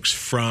folks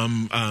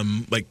from,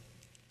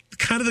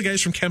 kind of the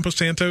guys from Campo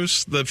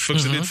Santos, the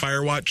folks that did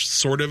Firewatch,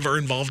 sort of are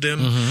involved in.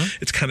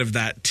 It's kind of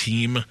that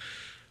team.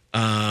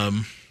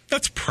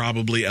 That's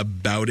probably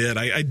about it.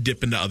 I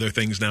dip into other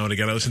things now and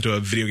again. I listen to a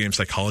video game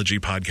psychology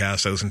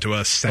podcast. I listen to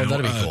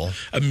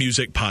a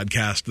music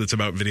podcast that's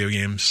about video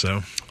games.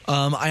 So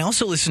I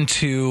also listen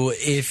to,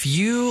 if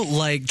you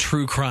like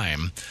true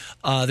crime,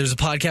 there's a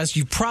podcast.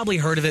 You've probably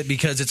heard of it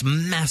because it's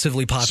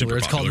massively popular.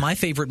 It's called My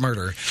Favorite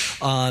Murder.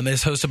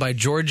 It's hosted by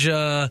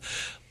Georgia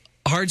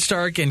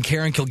Hardstark and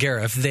Karen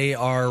Kilgariff. They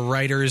are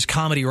writers,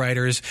 comedy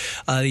writers.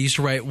 They used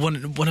to write one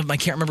of them, I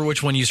can't remember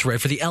which one used to write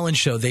for the Ellen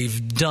Show.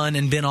 They've done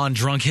and been on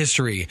Drunk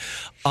History.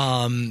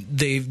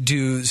 They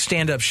do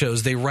stand-up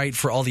shows. They write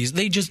for all these.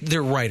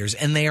 They're writers,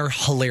 and they are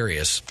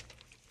hilarious.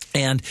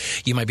 And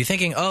you might be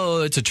thinking,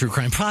 oh, it's a true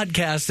crime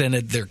podcast, and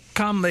they're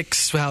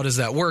comics. How does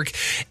that work?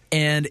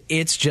 And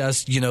it's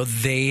just,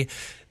 they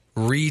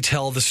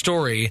retell the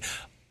story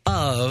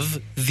of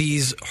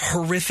these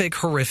horrific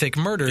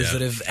murders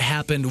that have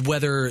happened,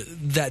 whether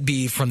that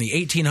be from the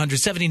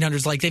 1800s,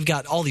 1700s. Like, they've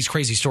got all these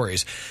crazy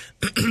stories.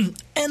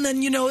 And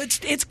then,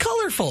 it's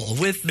colorful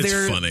with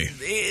funny.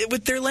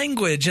 with their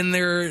language and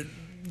their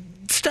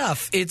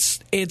stuff. It's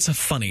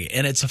funny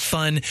and it's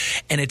fun,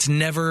 and it's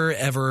never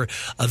ever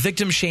a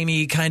victim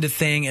shamey kind of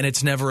thing, and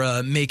it's never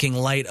a making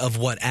light of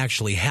what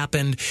actually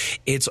happened.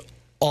 It's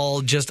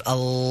all just a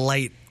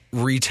light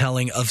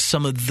retelling of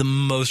some of the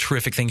most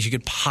horrific things you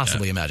could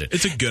possibly imagine.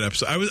 It's a good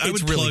episode. I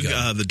would really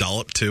plug The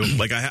Dollop too.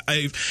 Like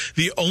I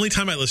the only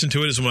time I listen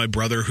to it is when my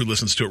brother, who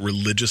listens to it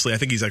religiously, I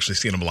think he's actually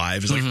seen him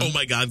live, is like, oh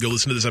my God, go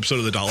listen to this episode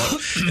of The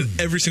Dollop.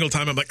 And every single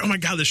time I'm like, oh my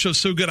God, this show's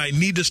so good, I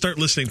need to start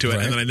listening to it,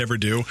 and then I never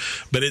do.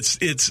 But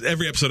it's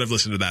every episode I've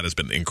listened to that has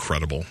been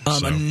incredible.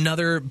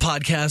 Another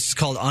podcast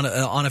called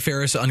Anna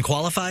Faris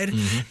Unqualified.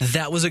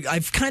 That was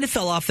I've kind of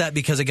fell off that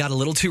because it got a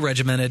little too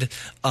regimented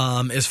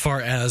as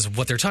far as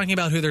what they're talking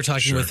about, who they're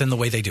talking with, and the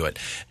way they do it.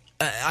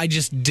 I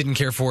just didn't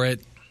care for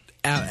it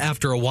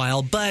after a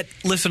while, but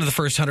listen to the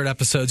first 100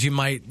 episodes. You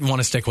might want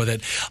to stick with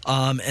it.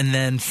 And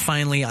then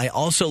finally, I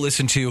also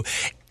listened to,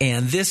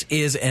 and this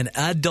is an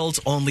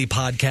adults-only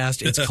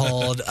podcast. It's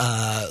called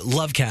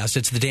Lovecast.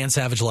 It's the Dan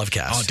Savage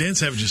Lovecast. Oh, Dan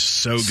Savage is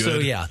so good. So,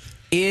 yeah.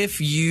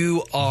 If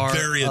you are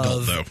very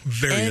adult, though.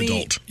 Very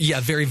adult.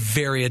 Yeah, very,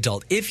 very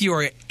adult. If you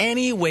are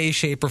any way,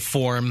 shape, or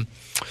form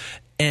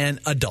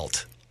an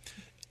adult,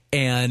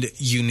 and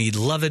you need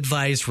love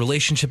advice,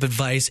 relationship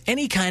advice,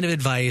 any kind of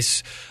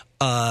advice,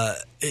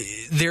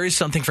 there is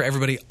something for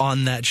everybody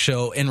on that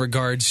show in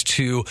regards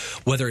to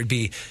whether it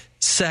be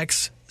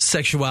sex,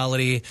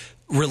 sexuality,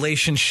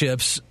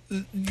 relationships,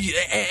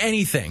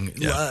 anything,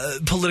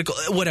 political,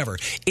 whatever.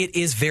 It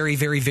is very,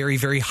 very, very,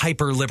 very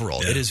hyper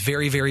liberal. It is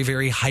very, very,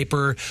 very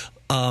hyper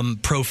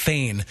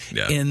profane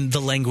in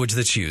the language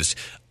that's used.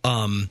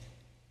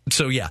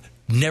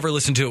 Never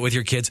listen to it with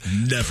your kids.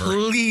 Never.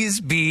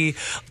 Please be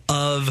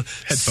of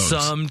headphones.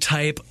 Some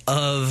type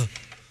of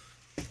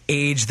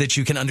age that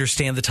you can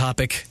understand the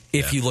topic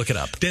if you look it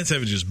up. Dan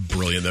Savage is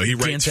brilliant, though. He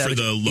writes for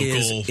the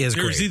local... Is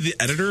great. Is he the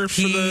editor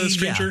for The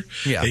Stranger?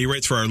 Yeah. He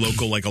writes for our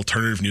local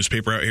alternative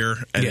newspaper out here.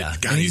 And God,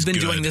 and he's been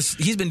doing this.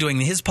 He's been doing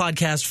his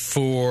podcast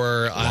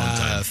for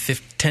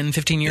 10,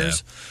 15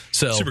 years. Yeah.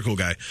 So super cool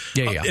guy.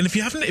 Yeah. And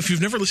if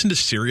you've never listened to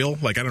Serial,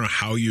 I don't know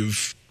how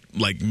you've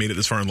made it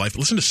this far in life,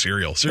 listen to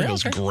Serial.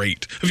 Serial's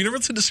great. Have you never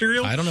listened to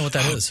Serial? I don't know what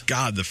that is.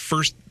 God, the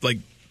first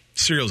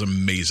Serial's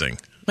amazing.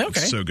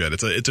 Okay. It's so good.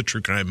 It's a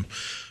true crime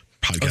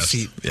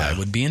podcast. I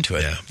would be into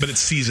it. Yeah, but it's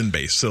season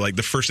based. So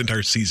the first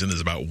entire season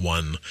is about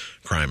one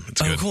crime.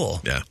 It's good. Oh,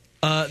 cool. Yeah.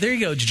 There you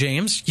go,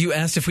 James. You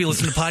asked if we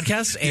listen to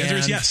podcasts. The answer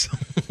is yes.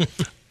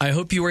 I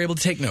hope you were able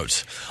to take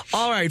notes.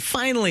 All right,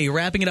 finally,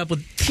 wrapping it up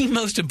with the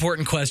most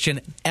important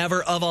question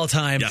ever of all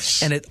time.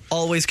 Yes. And it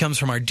always comes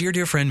from our dear,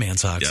 dear friend,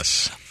 Mansox.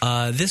 Yes.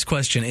 This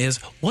question is,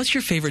 what's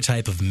your favorite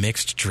type of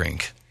mixed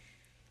drink?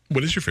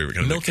 What is your favorite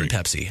kind of Milk and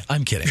Pepsi.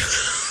 I'm kidding.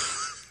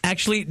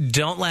 Actually,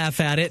 don't laugh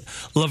at it.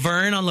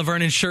 Laverne on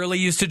Laverne and Shirley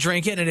used to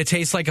drink it, and it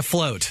tastes like a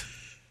float.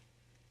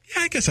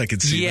 Yeah, I guess I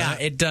could see that.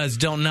 Yeah, it does.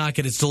 Don't knock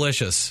it. It's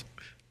delicious.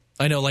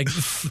 I know,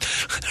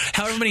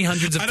 however many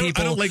hundreds of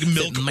people. I don't like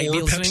milk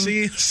or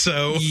Pepsi,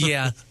 so.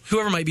 Yeah.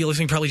 Whoever might be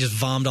listening probably just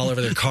vommed all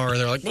over their car.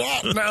 They're like,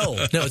 no,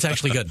 it's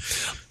actually good.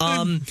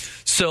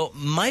 So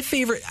my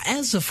favorite,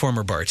 as a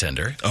former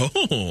bartender.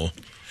 Oh.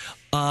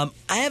 I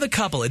have a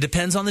couple. It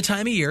depends on the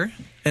time of year,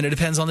 and it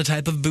depends on the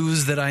type of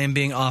booze that I am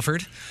being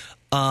offered.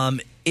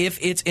 If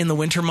it's in the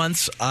winter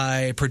months,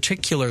 I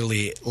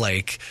particularly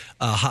like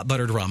hot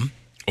buttered rum.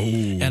 Oh.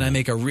 And I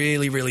make a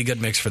really, really good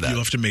mix for that. You'll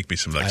have to make me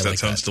some of that, because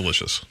that sounds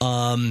delicious.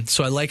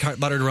 So I like hot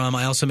buttered rum.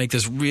 I also make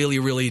this really,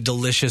 really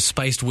delicious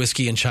spiced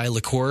whiskey and chai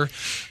liqueur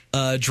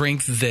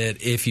drink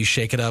that if you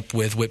shake it up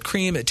with whipped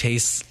cream, it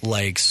tastes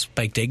like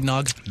spiked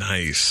eggnog.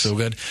 Nice. So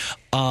good.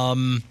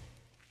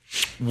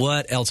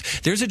 What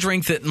else? There's a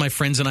drink that my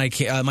friends and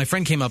my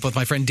friend came up with,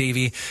 my friend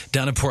Davey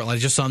down in Portland. I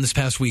just saw him this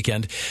past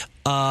weekend.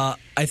 I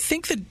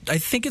think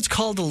it's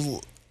called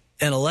an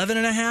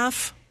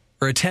 11.5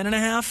 or a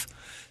 10.5.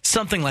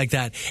 Something like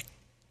that.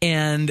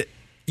 And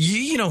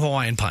you know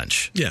Hawaiian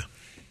Punch. Yeah.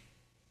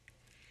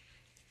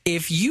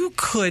 If you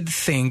could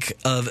think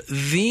of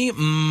the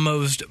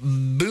most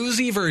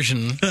boozy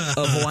version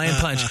of Hawaiian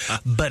Punch,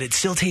 but it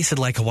still tasted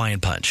like Hawaiian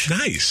Punch.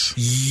 Nice.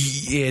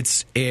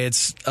 It's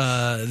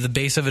the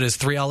base of it is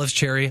 3 olives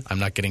cherry. I'm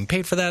not getting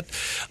paid for that.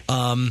 We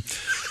don't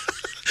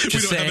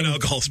have an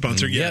alcohol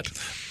sponsor yet.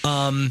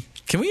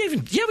 Can we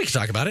even? Yeah, we can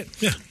talk about it.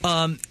 Yeah.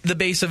 The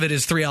base of it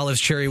is 3 olives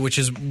cherry, which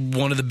is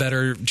one of the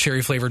better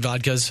cherry flavored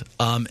vodkas.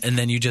 And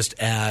then you just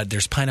add,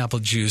 there's pineapple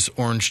juice,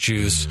 orange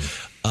juice,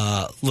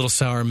 little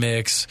sour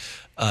mix,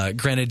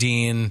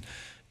 grenadine,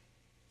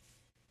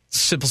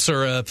 simple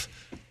syrup.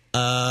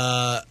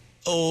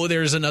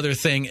 There's another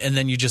thing. And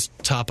then you just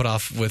top it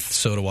off with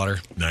soda water.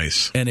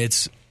 Nice. And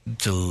it's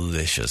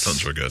delicious.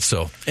 Sounds real good.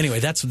 So anyway,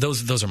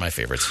 those are my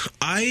favorites.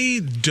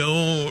 I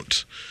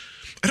don't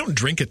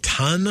drink a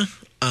ton.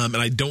 and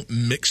I don't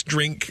mix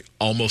drink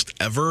almost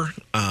ever.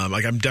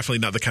 Like I'm definitely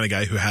not the kind of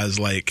guy who has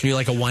like... You're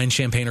like a wine,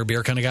 champagne, or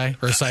beer kind of guy?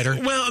 Or a cider?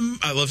 Well,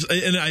 I love...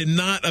 And I'm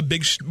not a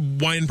big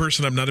wine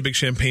person. I'm not a big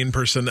champagne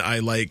person. I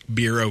like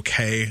beer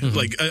okay.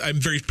 Like I'm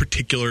very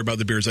particular about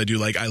the beers I do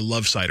like. I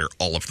love cider,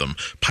 all of them.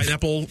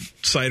 Pineapple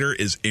cider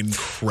is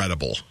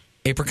incredible.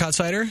 Apricot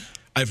cider?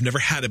 I've never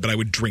had it, but I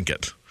would drink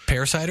it.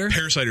 Pear cider?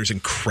 Pear cider is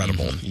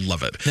incredible.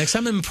 Love it. Next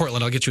time I'm in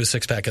Portland, I'll get you a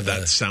 6-pack of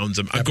that. That sounds...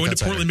 I'm going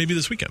to Portland maybe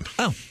this weekend.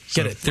 Oh,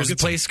 get it. There's a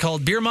place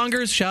called Beer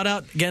Mongers. Shout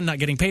out. Again, not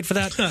getting paid for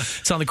that.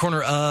 It's on the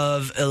corner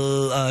of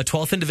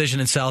 12th and Division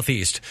in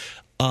Southeast.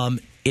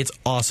 It's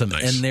awesome.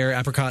 Nice. And they're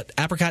apricot.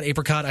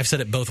 I've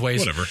said it both ways.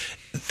 Whatever.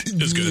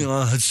 It's good.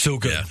 It's so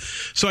good. Yeah.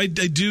 So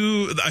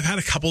I've had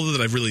a couple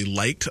that I've really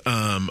liked.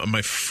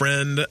 My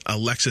friend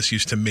Alexis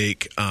used to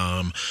make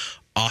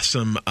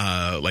awesome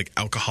like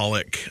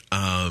alcoholic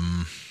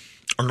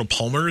Arnold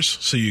Palmer's.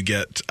 So you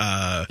get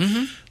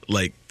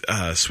like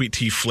sweet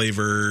tea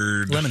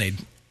flavored lemonade.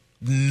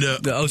 No.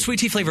 Oh, sweet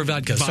tea flavored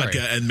vodka.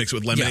 Vodka and mix it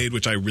with lemonade,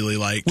 which I really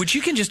like. Which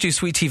you can just do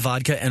sweet tea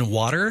vodka and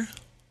water.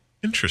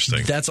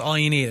 Interesting. That's all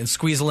you need. And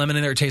squeeze a lemon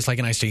in there. It tastes like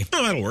an iced tea.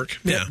 Oh, that'll work.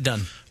 Yeah.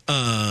 Done.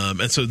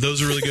 And so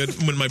those are really good.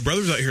 When my brother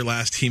was out here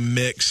last, he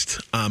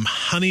mixed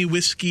honey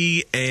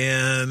whiskey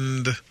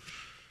and...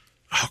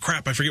 Oh,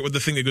 crap. I forget what the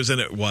thing that goes in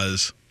it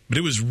was. But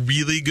it was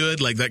really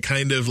good. Like that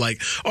kind of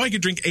like, I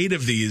could drink 8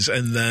 of these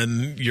and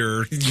then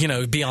you're...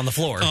 be on the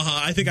floor.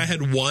 I think I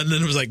had one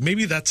and it was like,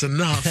 maybe that's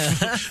enough.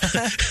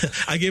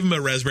 I gave him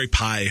a raspberry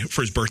pie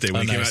for his birthday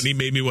when he came out, and he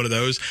made me one of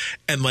those.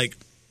 And like...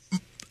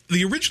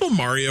 The original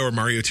Mario or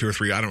Mario 2 or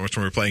 3, I don't know which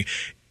one we're playing,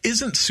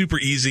 isn't super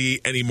easy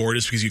anymore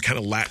just because you kind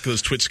of lack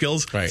those twitch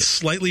skills. Right.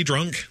 Slightly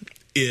drunk,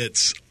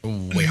 it's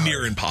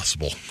near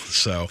impossible.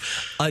 So,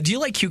 do you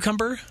like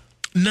cucumber?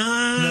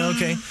 No,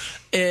 okay.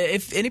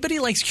 If anybody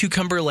likes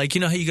cucumber, like,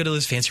 you know how you go to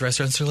those fancy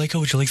restaurants, they're like,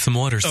 oh, would you like some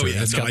water? So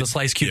it's got the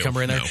sliced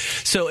cucumber in there. No.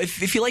 So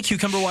if you like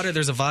cucumber water,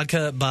 there's a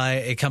vodka by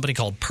a company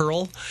called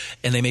Pearl,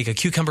 and they make a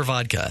cucumber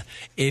vodka.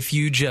 If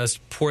you just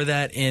pour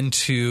that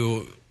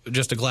into...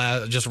 just a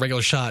glass, just a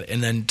regular shot,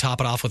 and then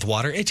top it off with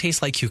water. It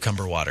tastes like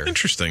cucumber water.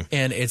 Interesting.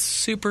 And it's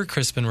super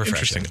crisp and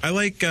refreshing. Interesting.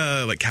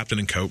 I like Captain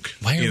and Coke.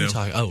 Why are we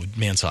talking? Oh,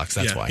 man socks.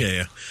 That's why.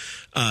 Yeah.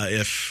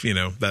 If,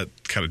 that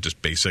kind of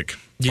just basic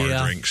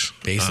bar drinks.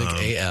 Basic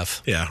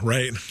AF. Yeah,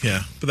 right.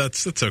 Yeah. But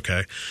that's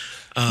okay.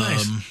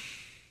 Nice.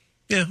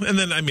 Yeah, and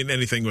then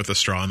anything with a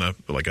straw and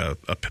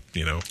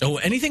Oh,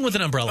 anything with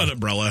an umbrella. An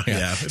umbrella.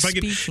 Yeah. If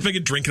I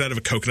could drink it out of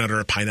a coconut or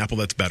a pineapple,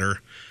 that's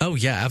better. Oh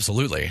yeah,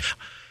 absolutely.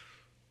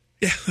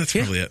 Yeah, that's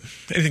probably it.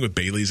 Anything with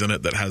Bailey's in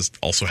it that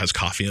also has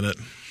coffee in it.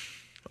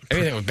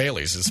 Anything with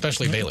Bailey's,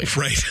 especially Bailey's.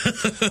 Right.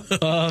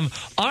 All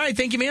right,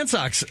 thank you, Man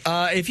Socks.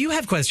 If you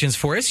have questions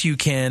for us, you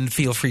can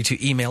feel free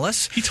to email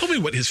us. He told me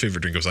what his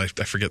favorite drink was. I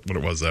forget what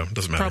it was, though.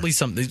 Doesn't matter. Probably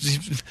something.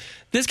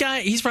 This guy,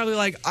 he's probably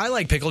like, I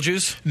like pickle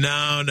juice.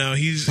 No,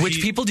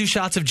 people do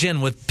shots of gin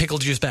with pickle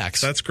juice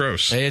backs. That's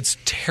gross. It's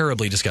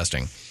terribly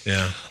disgusting.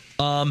 Yeah.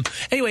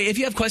 Anyway, if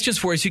you have questions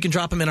for us, you can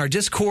drop them in our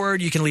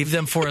Discord. You can leave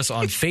them for us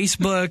on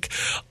Facebook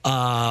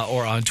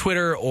or on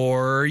Twitter,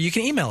 or you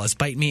can email us,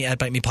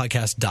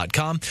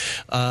 biteme@bitemepodcast.com.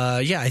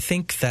 I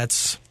think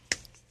that's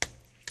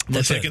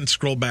Unless I can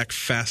scroll back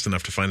fast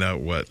enough to find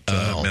out what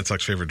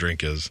Mansock's favorite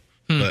drink is.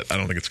 But I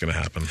don't think it's going to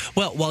happen.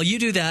 Well, while you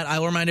do that, I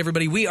will remind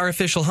everybody we are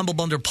official Humble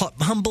Bundle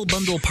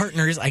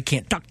partners. I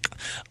can't talk.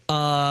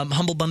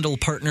 Humble Bundle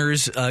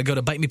partners. Go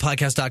to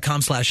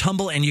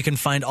bitemepodcast.com/humble, and you can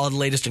find all the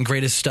latest and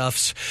greatest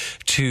stuffs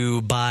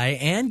to buy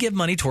and give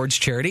money towards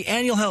charity.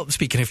 And you'll help,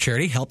 speaking of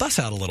charity, help us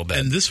out a little bit.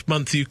 And this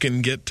month you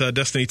can get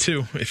Destiny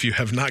 2. If you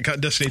have not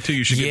got Destiny 2,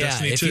 you should get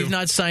Destiny 2. If you've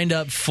not signed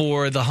up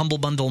for the Humble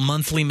Bundle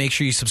monthly, make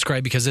sure you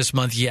subscribe, because this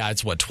month,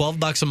 it's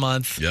 $12 a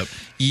month. Yep.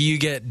 You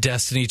get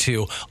Destiny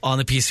 2 on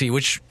the PC,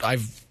 which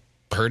I've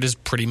heard is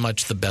pretty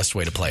much the best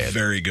way to play it.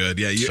 Very good.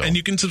 Yeah, and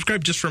you can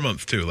subscribe just for a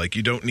month too. Like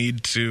you don't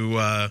need to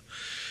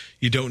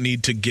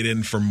get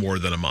in for more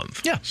than a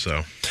month. Yeah.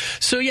 So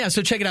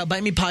check it out,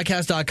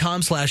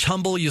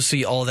 bitemepodcast.com/humble. You'll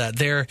see all that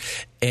there.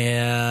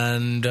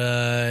 And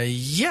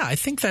I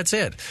think that's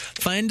it.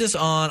 Find us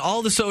on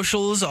all the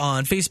socials,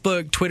 on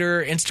Facebook,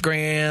 Twitter,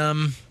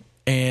 Instagram,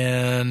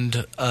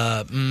 and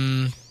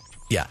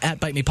at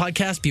Bite Me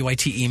Podcast,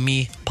 BYTE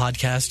me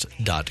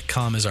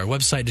podcast.com is our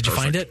website. Did you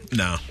find it?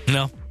 No.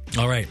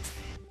 All right.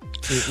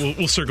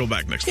 We'll circle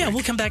back next week. Yeah,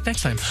 we'll come back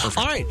next time. Perfect.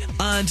 All right.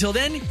 Until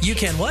then, you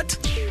can what?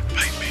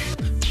 Bite me.